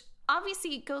man, which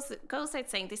obviously goes out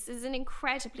saying this is an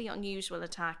incredibly unusual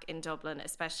attack in Dublin,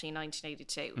 especially in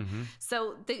 1982.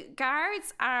 So the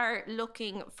guards are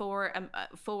looking for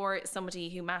somebody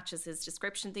who matches his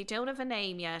description. They don't have a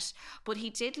name yet, but he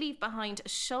did leave behind a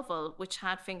shovel which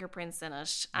had fingerprints in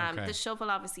it. The shovel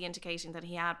obviously indicating that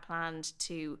he had planned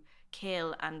to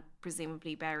kill and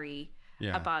presumably bury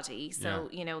a body. So,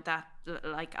 that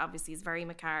like obviously is very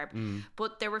macabre.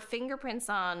 But there were fingerprints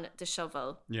on the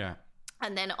shovel. Yeah.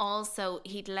 And then also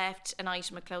he'd left an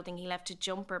item of clothing. He left a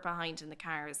jumper behind in the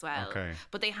car as well. Okay.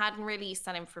 But they hadn't released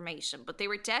that information. But they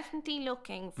were definitely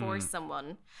looking for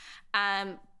someone.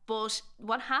 But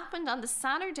what happened on the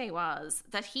Saturday was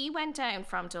that he went down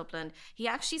from Dublin. He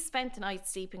actually spent the night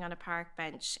sleeping on a park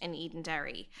bench in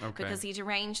Edenderry because he'd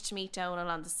arranged to meet Donal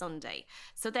on the Sunday.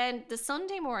 So then the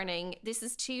Sunday morning, this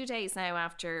is 2 days now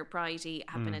after Bridie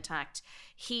had been attacked,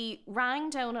 he rang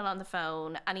Donal on the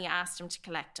phone and he asked him to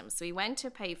collect him. So he went to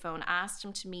a payphone, asked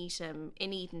him to meet him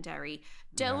in Edenderry.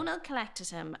 Donal collected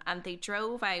him and they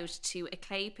drove out to a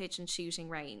clay pigeon shooting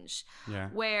range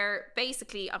where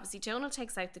basically, obviously, Donal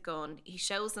takes out the gun, he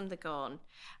shows them the gun,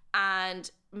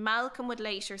 and Malcolm would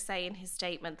later say in his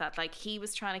statement that like he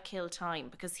was trying to kill time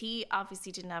because he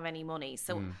obviously didn't have any money.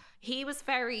 So he was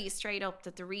very straight up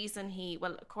that the reason he,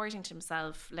 well, according to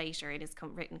himself later in his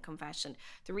written confession,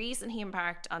 the reason he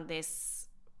embarked on this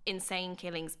insane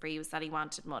killing spree was that he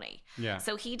wanted money.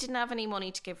 So he didn't have any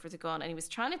money to give for the gun and he was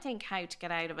trying to think how to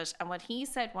get out of it. And what he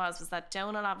said was that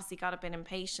Donal obviously got a bit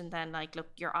impatient then, like, look,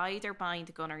 you're either buying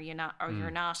the gun or you're not, or you're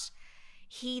not.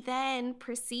 He then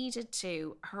proceeded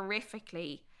to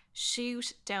horrifically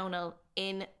shoot Donal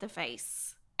in the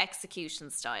face, execution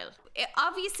style.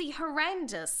 Obviously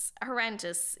horrendous,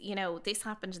 you know, this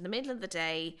happened in the middle of the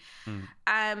day.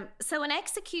 So an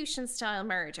execution style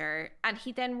murder, and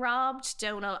he then robbed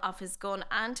Donal of his gun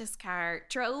and his car,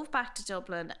 drove back to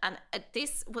Dublin, and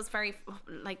this was very,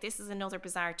 like, this is another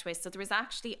bizarre twist. So there was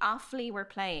actually, Offaly were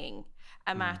playing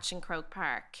a match in Croke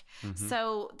Park.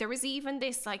 So there was even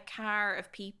this like car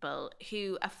of people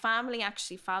who, a family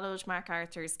actually followed Mark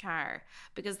Arthur's car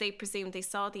because they presumed they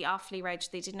saw the Offaly reg,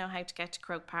 they didn't know how to get to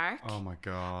Croke Park. Oh my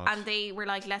God. And they were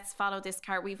like, let's follow this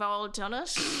car, we've all done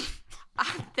it.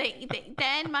 And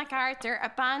then MacArthur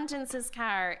abandons his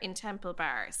car in Temple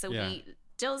Bar. So he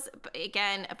does,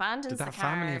 again, abandons the car. Did that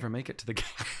family ever make it to the game?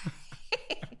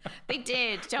 They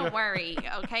did, don't worry,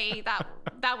 okay?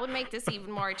 That would make this even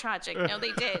more tragic. No,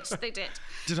 they did.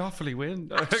 Did Offaly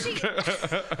win? Actually,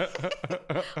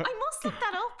 I must look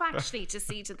that up actually to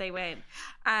see did they win.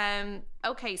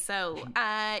 Okay, so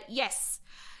yes.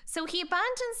 So he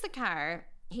abandons the car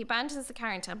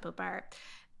in Temple Bar.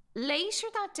 Later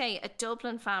that day, a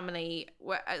Dublin family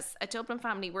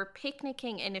were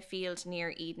picnicking in a field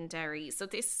near Edenderry. So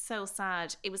this is so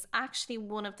sad. It was actually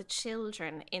one of the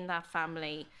children in that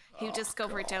family who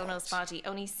discovered Donal's body,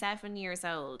 only 7 years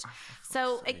old.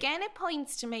 So again, it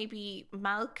points to maybe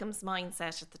Malcolm's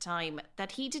mindset at the time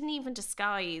that he didn't even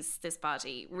disguise this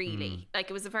body, really. Like,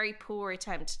 it was a very poor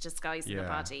attempt to disguise the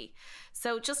body.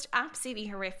 So just absolutely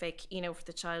horrific, you know, for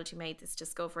the child who made this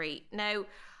discovery. Now,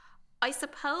 I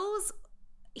suppose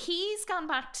he's gone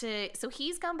back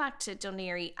to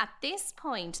Dunleary. At this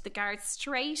point, the guards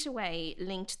straight away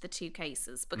linked the two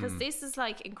cases because this is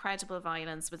like incredible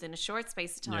violence within a short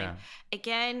space of time.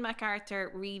 Again,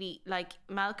 MacArthur really, like,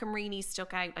 Malcolm really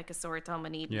stuck out like a sore thumb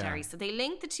in Edenderry. So they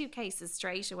linked the two cases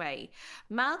straight away.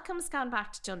 Malcolm's gone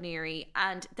back to Dunleary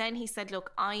and then he said,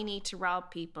 look, I need to rob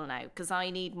people now because I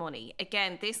need money.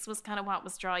 Again, this was kind of what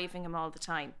was driving him all the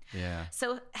time.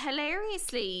 So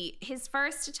hilariously, his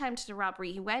first attempt at a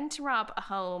robbery, he went to rob a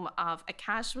home of a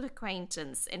casual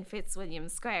acquaintance in Fitzwilliam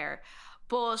Square,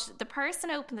 but the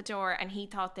person opened the door and he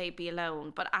thought they'd be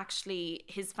alone, but actually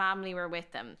his family were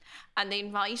with them and they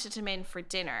invited him in for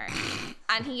dinner.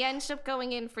 And he ended up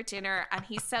going in for dinner and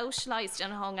he socialised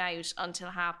and hung out until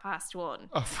 1:30.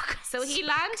 So he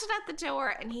landed at the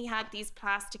door and he had these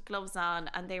plastic gloves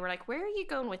on and they were like, where are you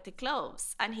going with the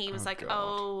gloves? And he was like,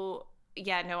 oh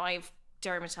yeah, no, I've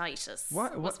dermatitis.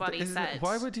 Was what he said.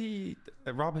 Why would he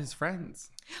rob his friends?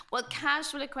 Well,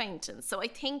 casual acquaintance. So I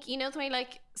think, you know, the way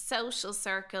like social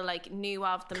circle, like knew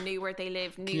of them, knew where they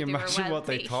lived, knew they were wealthy. Can you imagine what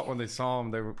they thought when they saw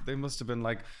him? They must have been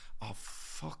like, oh,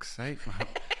 fuck's sake, man.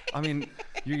 I mean,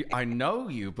 I know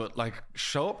you, but like,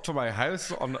 show up to my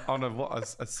house on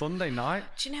a Sunday night.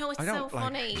 Do you know, it's so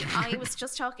funny. I was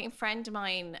just talking, a friend of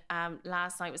mine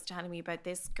last night was telling me about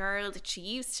this girl that she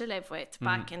used to live with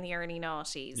back in the early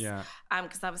noughties.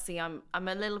 Because obviously I'm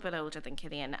a little bit older than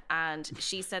Killian, and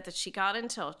she said that she got in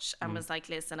touch and was like,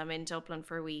 listen, I'm in Dublin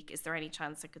for a week. Is there any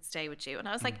chance I could stay with you? And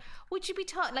I was like, would you be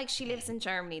like, she lives in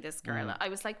Germany, this girl. I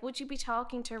was like, would you be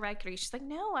talking to her regularly? She's like,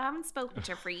 no, I haven't spoken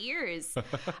to her for years.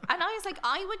 And I was like,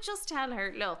 I would just tell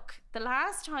her, look, the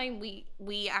last time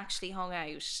we actually hung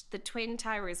out, the Twin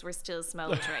Towers were still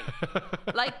smouldering.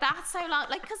 Like, that's how long,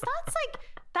 like, because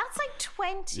that's like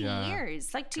 20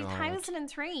 years. Like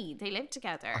 2003, they lived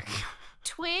together.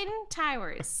 Twin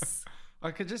Towers.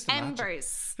 I could just imagine.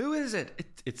 Embers. Who is it?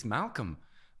 It's Malcolm.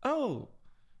 Oh,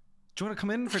 do you want to come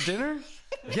in for dinner?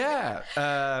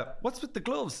 Yeah. What's with the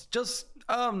gloves? Just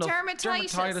no.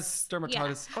 Dermatitis.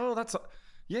 Yeah. Oh, that's.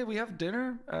 yeah, we have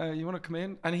dinner. You want to come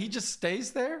in? And he just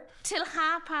stays there till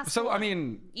 1:30. So, I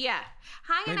mean... Yeah.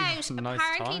 Hanging maybe out, that's a nice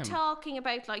apparently time. talking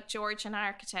about like Georgian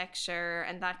architecture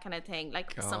and that kind of thing,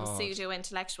 like some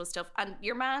pseudo-intellectual stuff. And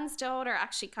your man's daughter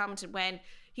actually commented when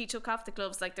he took off the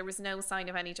gloves, like there was no sign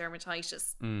of any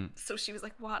dermatitis. So she was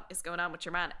like, what is going on with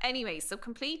your man? Anyway, so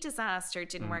complete disaster,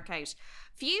 didn't work out.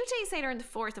 Few days later, on the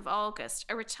 4th of August,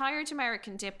 a retired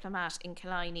American diplomat in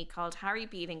Killiney called Harry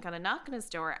Beeling got a knock on his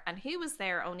door, and who was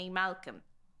there? Only Malcolm,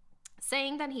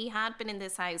 saying that he had been in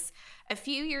this house a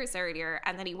few years earlier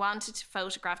and that he wanted to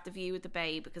photograph the view of the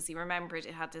bay because he remembered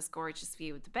it had this gorgeous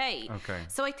view of the bay. Okay.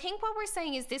 So I think what we're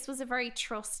saying is this was a very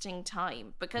trusting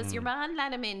time because your man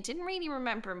let him in, didn't really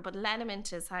remember him, but let him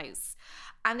into his house.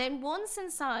 And then once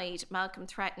inside, Malcolm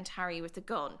threatened Harry with a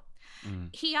gun.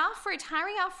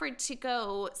 Harry offered to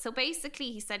go. So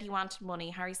basically he said he wanted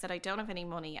money. Harry said, I don't have any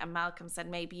money. And Malcolm said,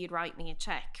 maybe you'd write me a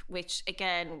check, which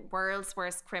again, world's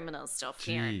worst criminal stuff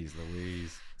here. Jeez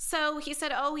Louise. So he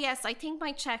said, oh yes, I think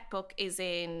my checkbook is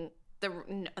in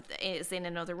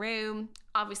another room.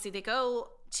 Obviously they go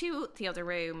to the other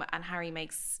room and Harry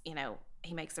makes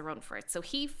a run for it. So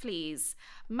he flees.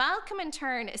 Malcolm in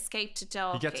turn escaped to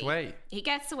Dalkey. He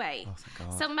gets away. Oh, thank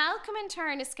God. So Malcolm in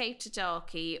turn escaped to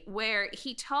Dalkey, where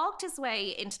he talked his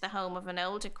way into the home of an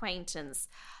old acquaintance,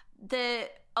 the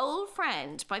old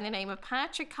friend by the name of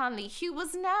Patrick Connolly, who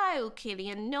was now,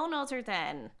 Cillian, none other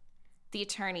than the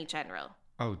Attorney General.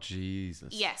 Oh,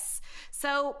 Jesus. Yes.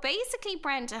 So basically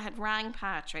Brenda had rang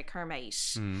Patrick, her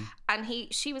mate, and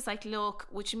she was like, look,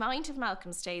 would you mind if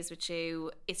Malcolm stays with you?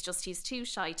 It's just he's too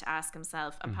shy to ask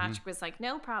himself. And Patrick was like,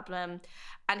 no problem.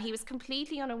 And he was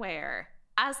completely unaware,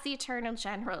 as the Attorney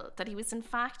General, that he was in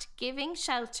fact giving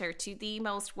shelter to the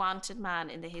most wanted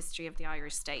man in the history of the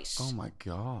Irish state. Oh my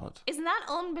God. Isn't that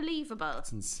unbelievable?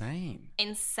 That's insane.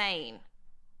 Insane.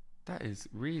 That is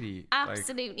really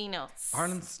absolutely nuts.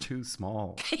 Ireland's too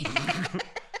small.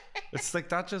 It's like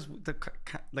that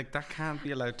that can't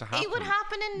be allowed to happen. It would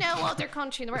happen in no other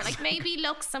country in the world. Like maybe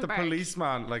Luxembourg. The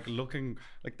policeman looking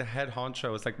like the head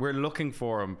honcho. It's like we're looking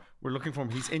for him.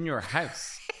 He's in your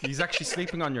house. He's actually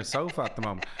sleeping on your sofa at the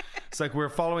moment. It's like we're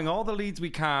following all the leads we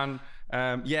can.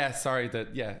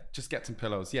 Just get some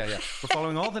pillows. Yeah. We're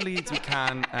following all the leads we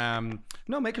can.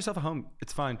 No, make yourself a home.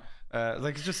 It's fine.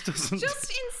 It just doesn't.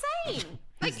 Just insane.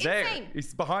 He's there.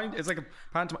 He's behind. It's like a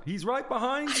pantomime. He's right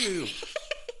behind you.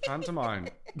 Pantomime.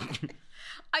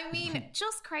 I mean,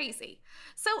 just crazy.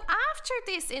 So after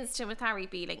this incident with Harry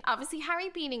Beeling, obviously Harry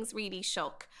Beeling's really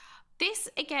shook. This,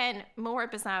 again, more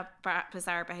bizarre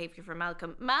behaviour from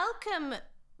Malcolm. Malcolm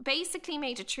basically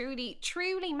made a truly,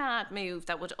 truly mad move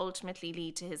that would ultimately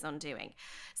lead to his undoing.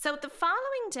 So the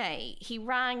following day, he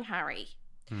rang Harry.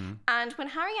 And when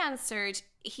Harry answered,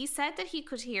 he said that he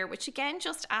could hear, which again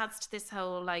just adds to this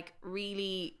whole,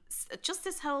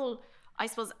 this whole, I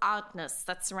suppose, oddness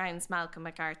that surrounds Malcolm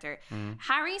MacArthur.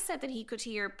 Harry said that he could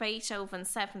hear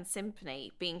Beethoven's 7th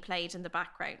Symphony being played in the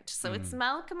background. So it's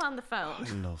Malcolm on the phone.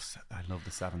 I love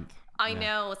the 7th. I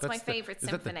know, it's my favourite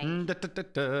symphony.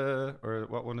 Or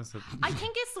what one is it? I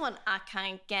think it's the one, I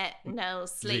can't get no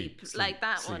sleep. Like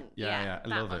that one. Yeah, I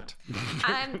love it.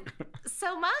 And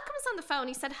so Malcolm's on the phone.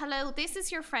 He said, hello, this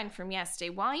is your friend from yesterday.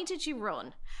 Why did you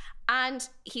run? And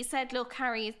he said, look,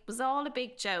 Harry, it was all a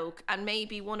big joke and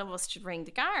maybe one of us should ring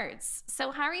the guards.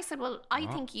 So Harry said, well, I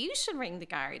think you should ring the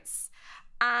guards.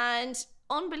 And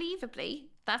unbelievably,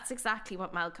 that's exactly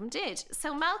what Malcolm did.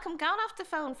 So Malcolm got off the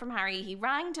phone from Harry. He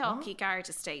rang Dalkey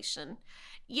Garda Station.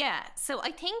 Yeah, so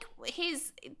I think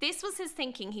this was his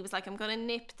thinking. He was like, I'm going to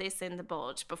nip this in the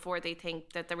bud before they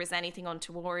think that there was anything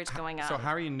untoward going on. So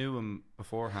Harry knew him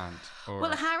beforehand?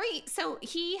 Well, Harry, so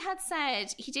he had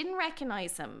said he didn't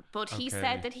recognise him, but he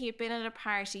said that he had been at a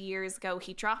party years ago.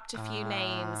 He dropped a few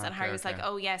names and Harry was like,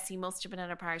 oh yes, he must have been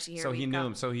at a party here. So he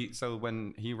knew him. So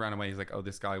when he ran away, he's like, oh,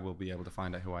 this guy will be able to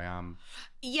find out who I am.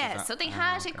 Yeah, so they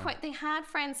had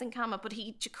friends in common, but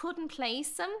he couldn't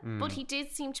place him, but he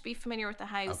did seem to be familiar with the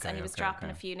house and he was dropping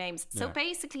a few names. So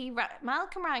basically,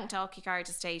 Malcolm rang Dalkey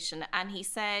Garda Station and he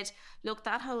said, look,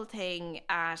 that whole thing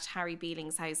at Harry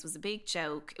Beeling's house was a big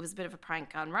joke. It was a bit of a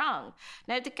prank gone wrong.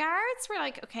 Now, the guards were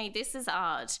like, okay, this is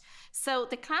odd. So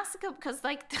the classical, because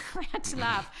I had to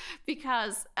laugh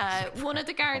because one of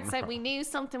the guards said we knew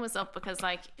something was up because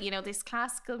this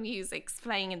classical music's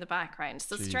playing in the background.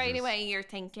 So straight away you're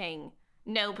thinking,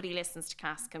 nobody listens to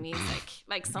classical music.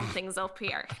 Like something's up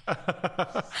here.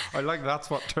 That's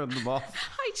what turned them off.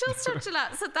 I just have to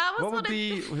laugh. So that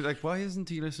was why isn't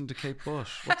he listening to Kate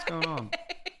Bush? What's going on?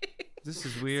 This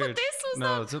is weird. So this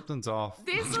something's off.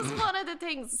 This was one of the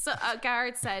things a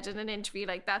guard said in an interview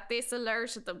like that. This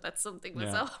alerted them that something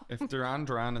was up. If Duran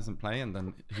Duran isn't playing,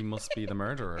 then he must be the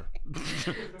murderer.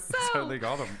 So they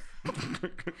got him.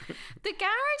 The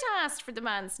guard asked for the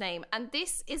man's name, and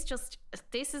this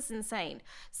is insane.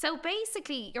 So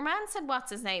basically, your man said,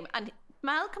 "What's his name?" And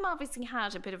Malcolm obviously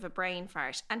had a bit of a brain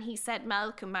fart, and he said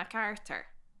Malcolm MacArthur.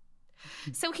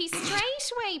 So he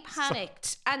straight away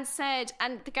panicked and said,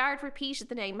 and the guard repeated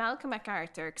the name Malcolm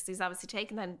MacArthur because he's obviously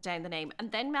taken down the name.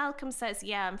 And then Malcolm says,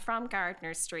 "Yeah, I'm from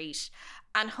Gardner Street,"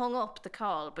 and hung up the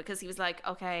call because he was like,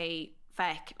 "Okay,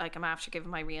 feck, like I'm after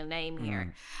giving my real name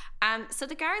here." So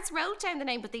the guards wrote down the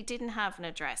name, but they didn't have an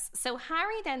address. So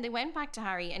they went back to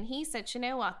Harry, and he said, "You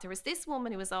know what? There was this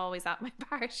woman who was always at my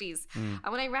parties." And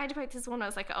when I read about this one, I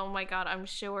was like, oh my God, I'm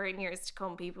sure in years to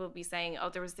come people will be saying, "Oh,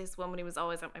 there was this woman who was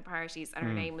always at my parties and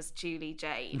her name was Julie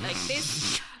J." Like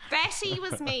this, Betty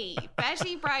was me.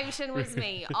 Betty Broughton was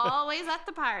me, always at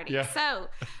the party. Yeah. So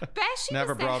Betty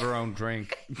never brought her own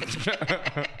drink.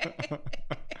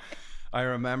 I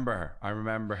remember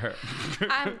her.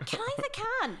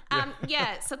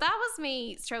 So that was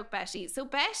me, stroke Betty. So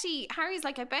Betty, Harry's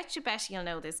like, "I bet you Betty you'll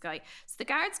know this guy." So the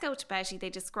guards go to Betty, they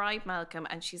describe Malcolm,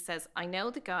 and she says, "I know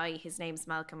the guy, his name's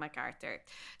Malcolm MacArthur."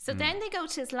 So then they go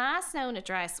to his last known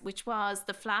address, which was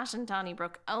the flat in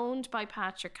Donnybrook owned by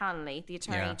Patrick Connolly, the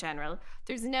Attorney General.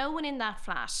 There's no one in that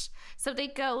flat. So they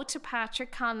go to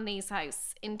Patrick Connolly's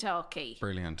house in Dalkey.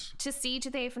 Brilliant. To see, do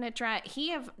they have an address?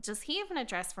 Does he have an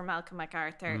address for Malcolm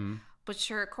MacArthur? But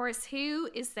sure, of course, who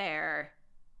is there?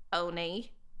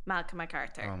 Only Malcolm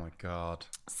MacArthur. Oh my God.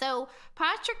 So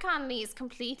Patrick Connolly is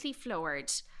completely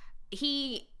floored.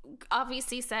 He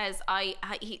obviously says,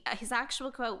 his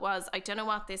actual quote was, "I don't know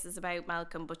what this is about,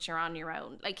 Malcolm, but you're on your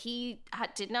own." Like he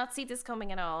did not see this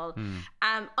coming at all.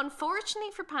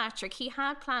 Unfortunately for Patrick, he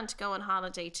had planned to go on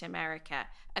holiday to America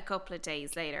a couple of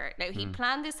days later. Now he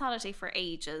planned this holiday for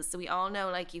ages, so we all know,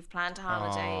 like, you've planned a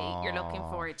holiday, you're looking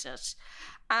forward to it.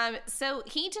 So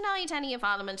he denied any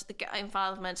involvement.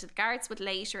 The guards would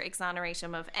later exonerate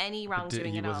him of any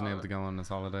wrongdoing at all. He wasn't able to go on this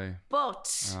holiday.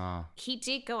 But he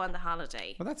did go on the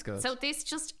holiday. Well, that's good. So this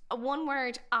just a one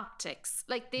word, optics.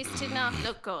 Like, this did not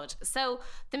look good. So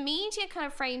the media kind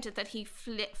of framed it that he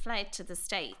fled to the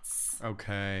States.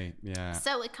 Okay, yeah.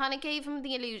 So it kind of gave him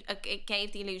it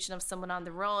gave the illusion of someone on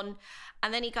the run.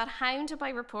 And then he got hounded by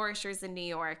reporters in New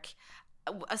York.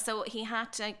 So he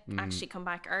had to actually come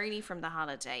back early from the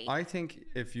holiday. I think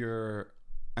if you've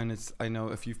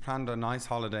planned a nice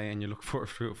holiday and you look forward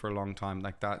to it for a long time,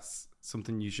 like, that's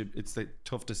something it's a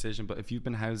tough decision. But if you've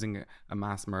been housing a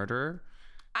mass murderer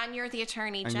and you're the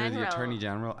Attorney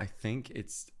General, I think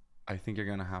you're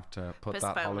going to have to put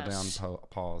that holiday on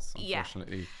pause,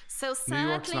 unfortunately. Yeah. So sadly, New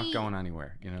York's not going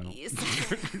anywhere, you know.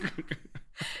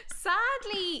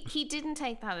 Sadly, he didn't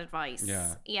take that advice.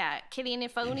 Yeah, Killian,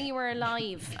 if only you were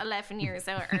alive 11 years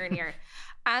earlier.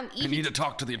 I need to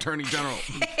talk to the Attorney General.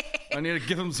 I need to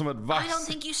give him some advice. I don't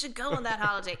think you should go on that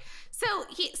holiday. So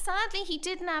sadly, he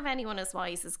didn't have anyone as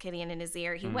wise as Killian in his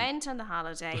ear. He went on the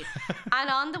holiday, and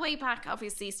on the way back,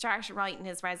 obviously, started writing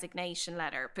his resignation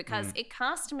letter because it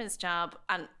cost him his job,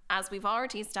 and as we've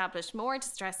already established, more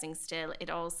distressing still,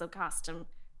 it also cost him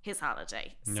his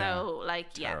holiday. So,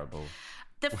 terrible.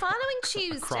 The following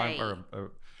Tuesday,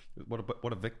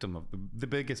 what a victim of the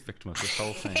biggest victim of this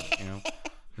whole thing, you know.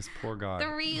 This poor guy. The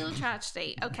real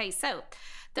tragedy. Okay, so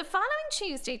the following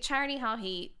Tuesday, Charlie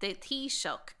Haughey, the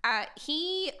Taoiseach,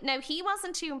 he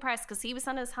wasn't too impressed because he was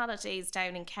on his holidays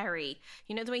down in Kerry.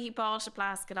 You know, the way he bought a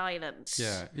Blasket Island.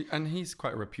 Yeah, and he's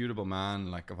quite a reputable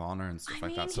man, like, of honour and stuff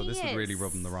like that. So this would really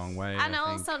rub him the wrong way. And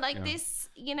also, this,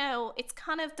 you know, it's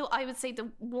kind of, I would say,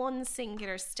 the one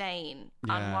singular stain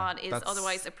on what is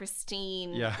otherwise a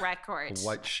pristine record. A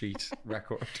white sheet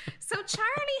record. So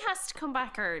Charlie has to come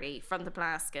back early from the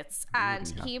Blaskets, and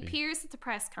he appears at the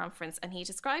press conference, and he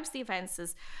describes the events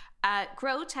as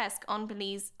grotesque,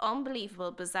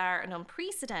 unbelievable, bizarre, and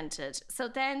unprecedented. So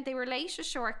then they were later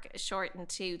shortened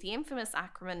to the infamous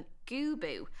acronym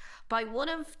GUBU by one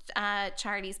of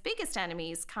Charlie's biggest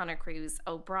enemies, Conor Cruise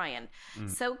O'Brien.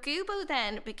 So GUBU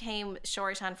then became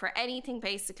shorthand for anything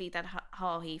basically that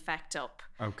Haughey fecked up.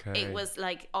 Okay. It was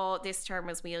like, this term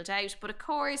was wheeled out. But of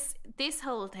course, this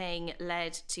whole thing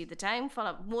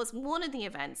was one of the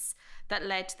events that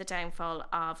led to the downfall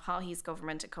of Haughey's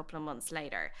government a couple of months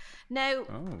later. Now,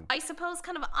 I suppose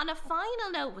kind of on a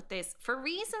final note with this, for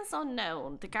reasons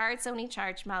unknown, the guards only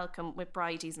charged Malcolm with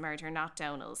Bridie's murder, not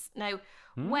Donald's. Now,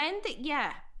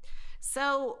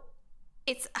 so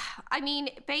it's,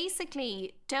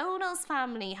 basically, Donald's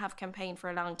family have campaigned for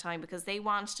a long time because they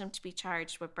wanted him to be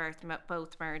charged with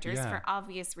both murders for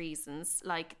obvious reasons.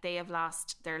 Like, they have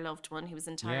lost their loved one who was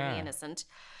entirely innocent.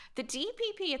 The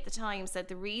DPP at the time said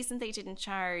the reason they didn't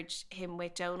charge him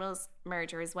with Donald's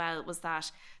murder as well was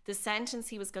that the sentence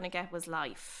he was going to get was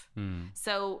life.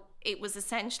 So it was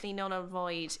essentially null and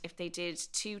void if they did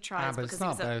 2 trials. But it's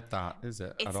not about that, is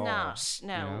it? It's not,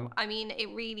 no. You know? I mean, it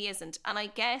really isn't. And I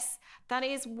guess that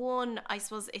is one, I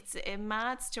suppose it's a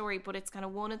mad story, but it's kind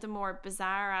of one of the more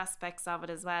bizarre aspects of it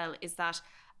as well, is that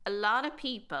a lot of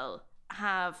people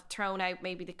have thrown out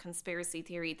maybe the conspiracy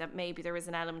theory that maybe there was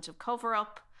an element of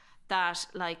cover-up, that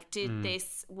like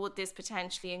would this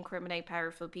potentially incriminate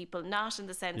powerful people, not in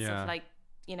the sense of like,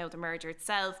 you know, the murder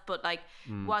itself, but like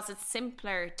was it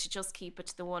simpler to just keep it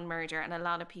to the one murder? And a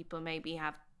lot of people maybe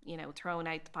have, you know, thrown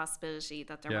out the possibility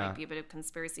that there might be a bit of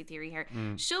conspiracy theory here.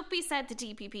 Should be said, the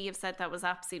DPP have said that was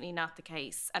absolutely not the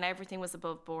case and everything was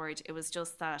above board. It was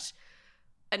just that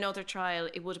another trial,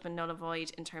 it would have been null and void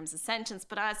in terms of sentence.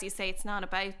 But as you say, it's not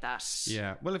about that.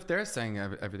 Yeah. Well, if they're saying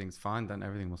everything's fine, then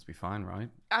everything must be fine, right?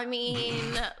 I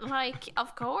mean, like,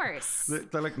 of course.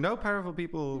 They're like, no powerful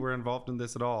people were involved in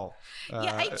this at all.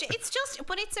 It's just,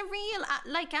 but it's a real,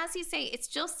 like, as you say, it's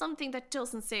just something that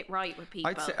doesn't sit right with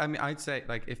people. I'd say,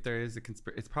 like, if there is a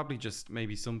conspiracy, it's probably just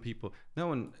maybe some people,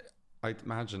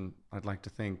 I'd like to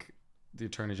think, the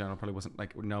Attorney General probably wasn't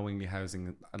like knowingly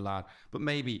housing a lad, but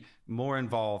maybe more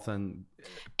involved than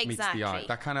meets the eye.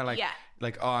 That kind of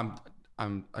like, oh,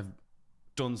 I've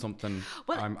done something.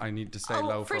 Well, I need to stay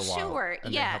low for a while. Sure.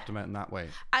 And they helped him out in that way.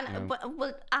 And you know?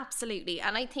 Well, absolutely.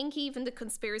 And I think even the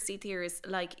conspiracy theorists,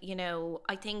 like, you know,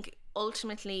 I think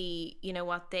ultimately, you know,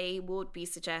 what they would be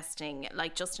suggesting,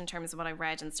 like just in terms of what I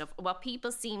read and stuff, what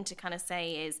people seem to kind of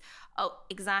say is, oh,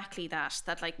 exactly that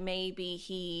like maybe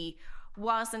he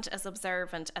wasn't as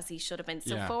observant as he should have been.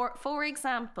 So for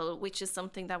example, which is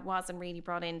something that wasn't really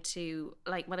brought into,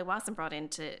 like, well, it wasn't brought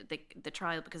into the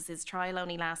trial because his trial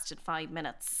only lasted 5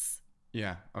 minutes.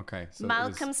 Yeah, okay. So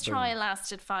Malcolm's trial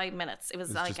lasted 5 minutes. It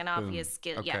was like an obvious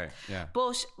skill. Okay, yeah.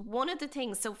 But one of the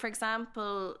things, so for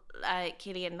example,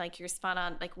 Cillian, like you're spot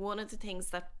on, like one of the things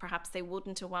that perhaps they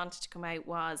wouldn't have wanted to come out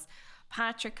was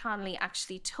Patrick Connolly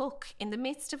actually took, in the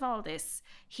midst of all this,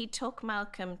 he took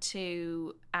Malcolm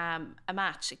to a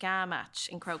GAA match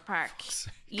in Croke Park.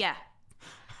 Yeah.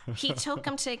 He took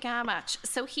him to a GAA match.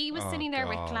 So he was sitting there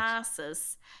with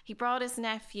glasses. He brought his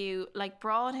nephew,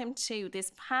 brought him to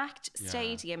this packed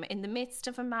stadium in the midst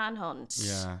of a manhunt.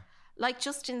 Yeah. Like,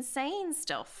 just insane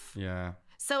stuff. Yeah.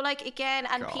 So, like, again,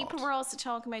 and people were also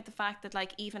talking about the fact that,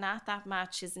 like, even at that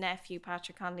match, his nephew,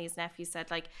 Patrick Connolly's nephew,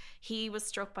 said, like, he was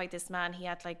struck by this man. He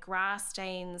had, like, grass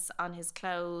stains on his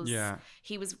clothes. Yeah.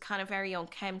 He was kind of very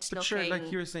unkempt looking. Sure,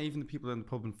 like you were saying, even the people in the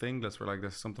pub in Finglas were like,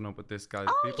 there's something up with this guy.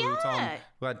 People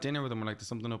who had dinner with him were like, there's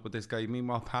something up with this guy.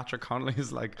 Meanwhile, Patrick Connolly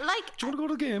is like, do you want to go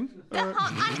to the game?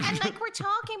 And like, we're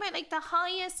talking about, like, the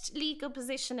highest legal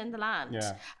position in the land.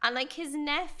 Yeah. And, like, his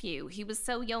nephew, he was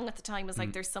so young at the time, was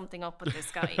like, there's something up with this guy.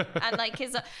 And like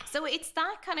so it's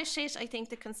that kind of shit. I think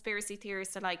the conspiracy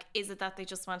theorists are like, is it that they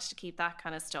just wanted to keep that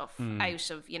kind of stuff out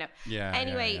of, you know?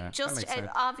 Anyway, just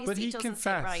obviously it doesn't sit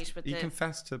right with he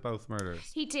confessed to both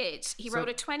murders. He did. He wrote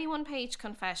a 21-page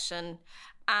confession.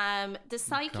 The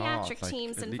psychiatric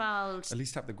teams involved, at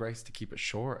least have the grace to keep it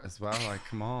short as well. Like,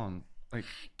 come on, like,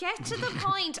 get to the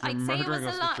point. I'd say it was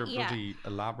a lot. With your bloody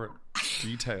elaborate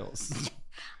details.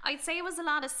 I'd say it was a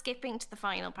lot of skipping to the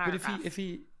final paragraph. But if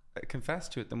he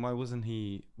confessed to it, then why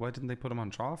didn't they put him on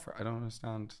trial for it? I don't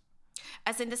understand.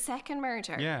 As in the second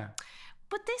murder? Yeah.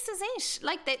 But this is it.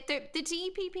 Like, the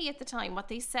DPP at the time, what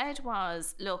they said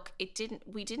was, look,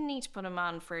 we didn't need to put him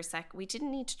on for a second. We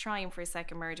didn't need to try him for a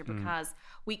second murder because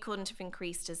we couldn't have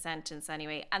increased his sentence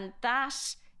anyway. And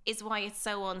that is why it's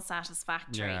so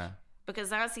unsatisfactory. Yeah.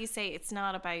 Because, as you say, it's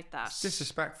not about that. It's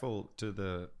disrespectful to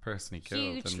the person he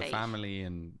killed and the family,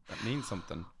 and that means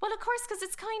something. Well, of course, because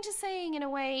it's kind of saying, in a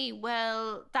way,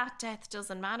 well, that death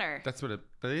doesn't matter. That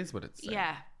is what it's saying.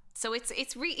 Yeah. So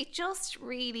it just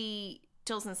really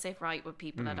doesn't sit right with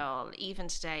people at all, even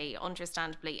today,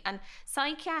 understandably. And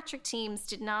psychiatric teams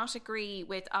did not agree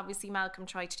with, obviously Malcolm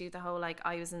tried to do the whole, like,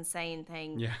 I was insane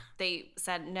thing. Yeah. They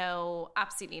said, no,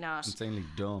 absolutely not. Insanely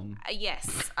dumb.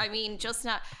 Yes. I mean, just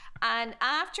not. And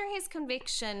after his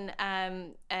conviction,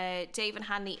 David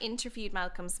Hanley interviewed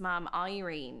Malcolm's mom,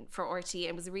 Irene, for RT.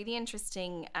 It was a really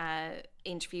interesting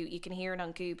interview. You can hear it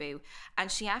on Gubu.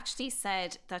 And she actually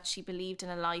said that she believed in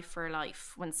a life for a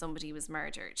life when somebody was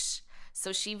murdered.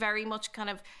 So she very much kind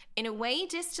of, in a way,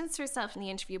 distanced herself in the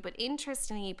interview. But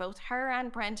interestingly, both her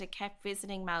and Brenda kept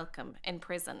visiting Malcolm in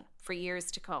prison for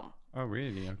years to come. Oh,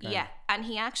 really? Okay. Yeah, and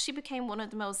he actually became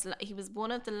he was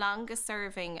one of the longest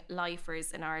serving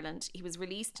lifers in Ireland. He was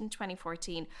released in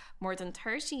 2014, more than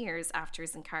 30 years after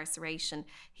his incarceration.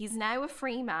 He's now a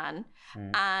free man,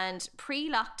 and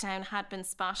pre-lockdown had been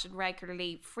spotted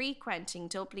regularly frequenting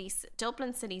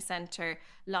Dublin city centre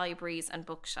libraries and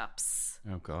bookshops.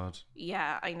 Oh, God.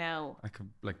 Yeah, I know. I could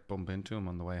like bump into him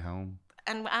on the way home.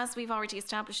 And as we've already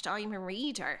established, I'm a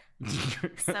reader.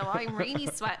 So I'm really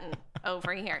sweating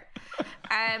over here.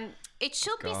 It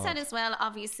should be said as well,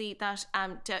 obviously, that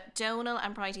Donal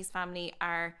and Bridie's family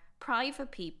are private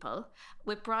people,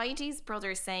 with Bridie's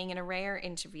brother saying in a rare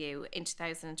interview in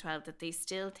 2012 that they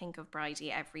still think of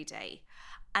Bridie every day.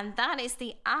 And that is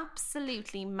the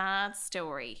absolutely mad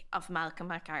story of Malcolm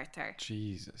MacArthur.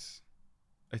 Jesus.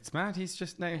 It's mad. He's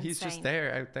just Insane.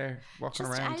 there, out there, walking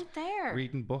Just around, out there.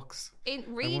 reading books. I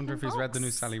Reading wonder if he's read the new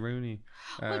books. Sally Rooney.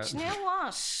 Well, do you know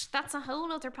what? That's a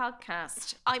whole other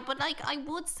podcast. I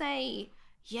would say,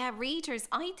 yeah, readers.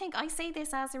 I say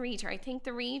this as a reader. I think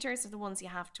the readers are the ones you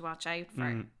have to watch out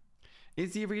for.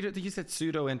 Is he a reader? You said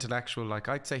pseudo-intellectual. Like,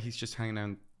 I'd say he's just hanging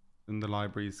out in the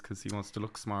libraries because he wants to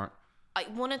look smart.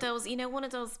 One of those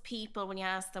people when you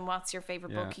ask them what's your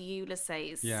favourite book,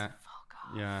 Ulysses. Yeah.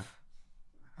 Fuck off. Yeah.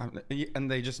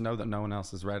 And they just know that no one else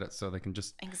has read it, so they can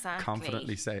just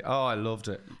confidently say, "Oh, I loved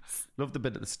it. Loved the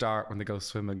bit at the start when they go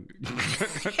swimming."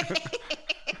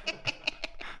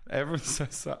 Everyone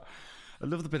says that. I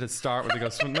love the bit at the start when they go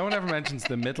swimming. No one ever mentions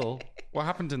the middle. What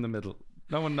happened in the middle?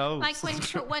 No one knows. Like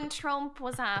when Trump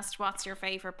was asked, "What's your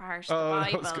favourite part of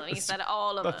the Bible?" He said,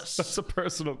 "All of it." That's a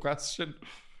personal question.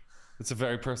 It's a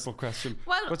very personal question.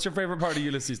 Well, what's your favourite part of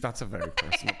Ulysses? That's a very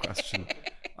personal question.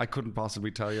 I couldn't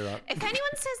possibly tell you that. If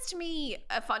anyone says to me,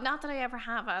 not that I ever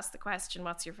have asked the question,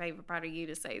 what's your favourite part of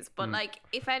Ulysses? But like,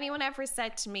 if anyone ever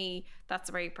said to me, that's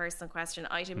a very personal question,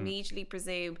 I'd immediately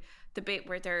presume the bit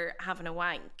where they're having a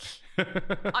wank.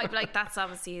 I'd be like, that's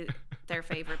obviously their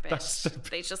favourite bit.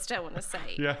 They just don't want to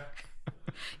say. Yeah.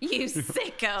 You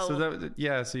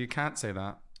sicko. So you can't say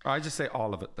that. I just say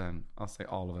all of it then. I'll say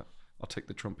all of it. I'll take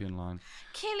the Trumpian line.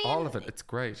 Cillian, all of it. It's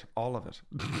great. All of it.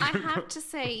 I have to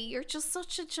say, you're just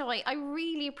such a joy. I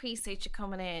really appreciate you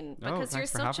coming in because you're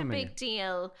such a big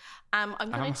deal. I'm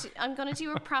gonna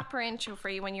do a proper intro for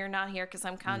you when you're not here because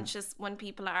I'm conscious when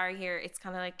people are here, it's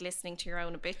kind of like listening to your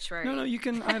own obituary. No, you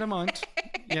can. I don't mind.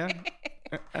 Yeah.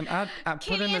 And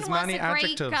put in as many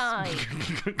adjectives.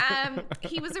 Great guy.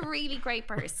 He was a really great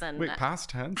person. Wait, past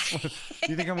tense? Do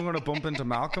you think I'm going to bump into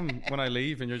Malcolm when I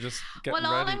leave and you're just getting ready?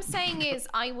 Well, all I'm saying is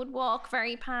I would walk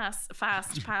very fast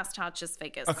past Hodges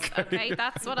Figgis. Okay?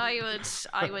 That's what I would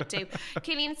do.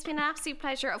 Cillian, it's been an absolute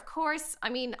pleasure. Of course, I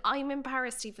mean, I'm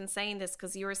embarrassed even saying this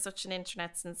because you're such an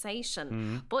internet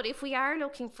sensation. But if we are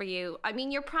looking for you, I mean,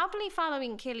 you're probably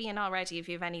following Cillian already if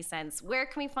you have any sense. Where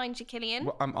can we find you, Cillian?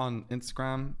 Well, I'm on Instagram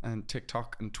and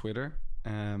TikTok and Twitter,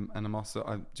 and I'm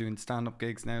doing stand-up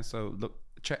gigs now. So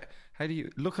how do you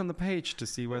look on the page to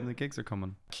see when the gigs are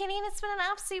coming? Cillian, it's been an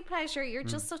absolute pleasure. You're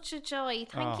just such a joy.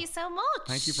 Thank you so much.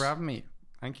 Thank you for having me.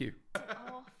 Thank you.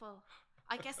 Awful.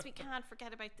 I guess we can't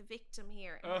forget about the victim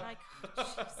here. And you're like,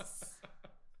 oh, Jesus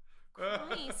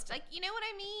Christ, like, you know what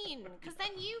I mean? Because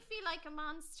then you feel like a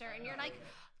monster, and you're like,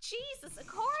 Jesus. Of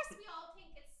course, we all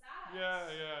think it's sad. Yeah.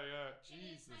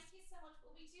 Jesus. Thank you so much.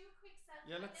 Will we do a quick selfie?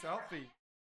 Yeah, let's selfie.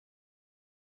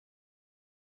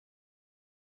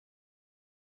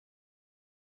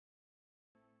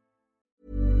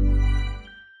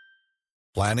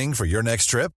 Planning for your next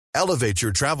trip? Elevate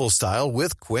your travel style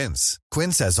with Quince.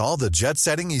 Quince has all the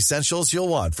jet-setting essentials you'll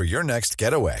want for your next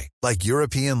getaway, like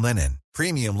European linen,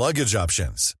 premium luggage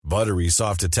options, buttery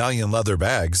soft Italian leather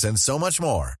bags, and so much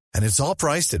more. And it's all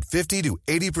priced at 50 to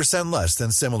 80% less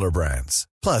than similar brands.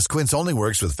 Plus, Quince only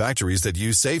works with factories that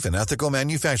use safe and ethical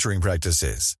manufacturing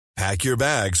practices. Pack your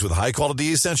bags with high-quality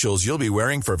essentials you'll be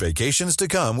wearing for vacations to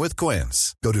come with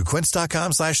Quince. Go to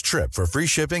quince.com/trip for free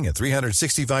shipping and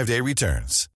 365-day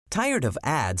returns. Tired of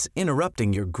ads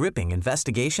interrupting your gripping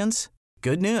investigations?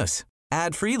 Good news.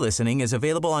 Ad-free listening is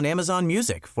available on Amazon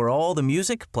Music for all the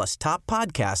music plus top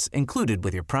podcasts included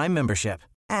with your Prime membership.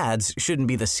 Ads shouldn't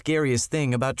be the scariest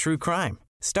thing about true crime.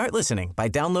 Start listening by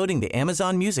downloading the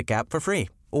Amazon Music app for free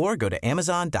or go to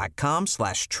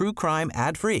amazon.com/truecrime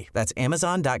ad-free. That's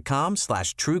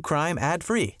amazon.com/truecrime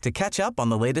ad-free to catch up on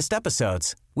the latest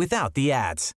episodes without the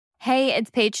ads. Hey, it's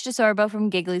Paige DeSorbo from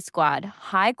Giggly Squad.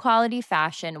 High quality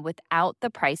fashion without the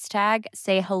price tag.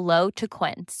 Say hello to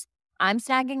Quince. I'm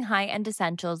snagging high-end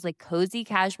essentials like cozy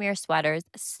cashmere sweaters,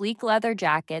 sleek leather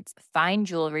jackets, fine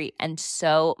jewelry, and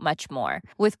so much more.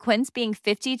 With Quince being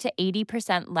 50 to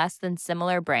 80% less than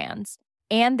similar brands.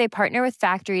 And they partner with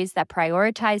factories that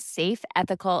prioritize safe,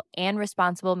 ethical, and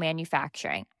responsible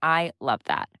manufacturing. I love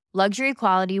that. Luxury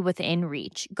quality within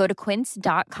reach. Go to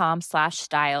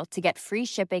quince.com/style to get free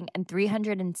shipping and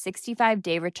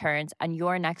 365-day returns on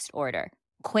your next order.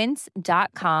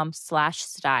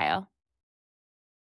 Quince.com/style.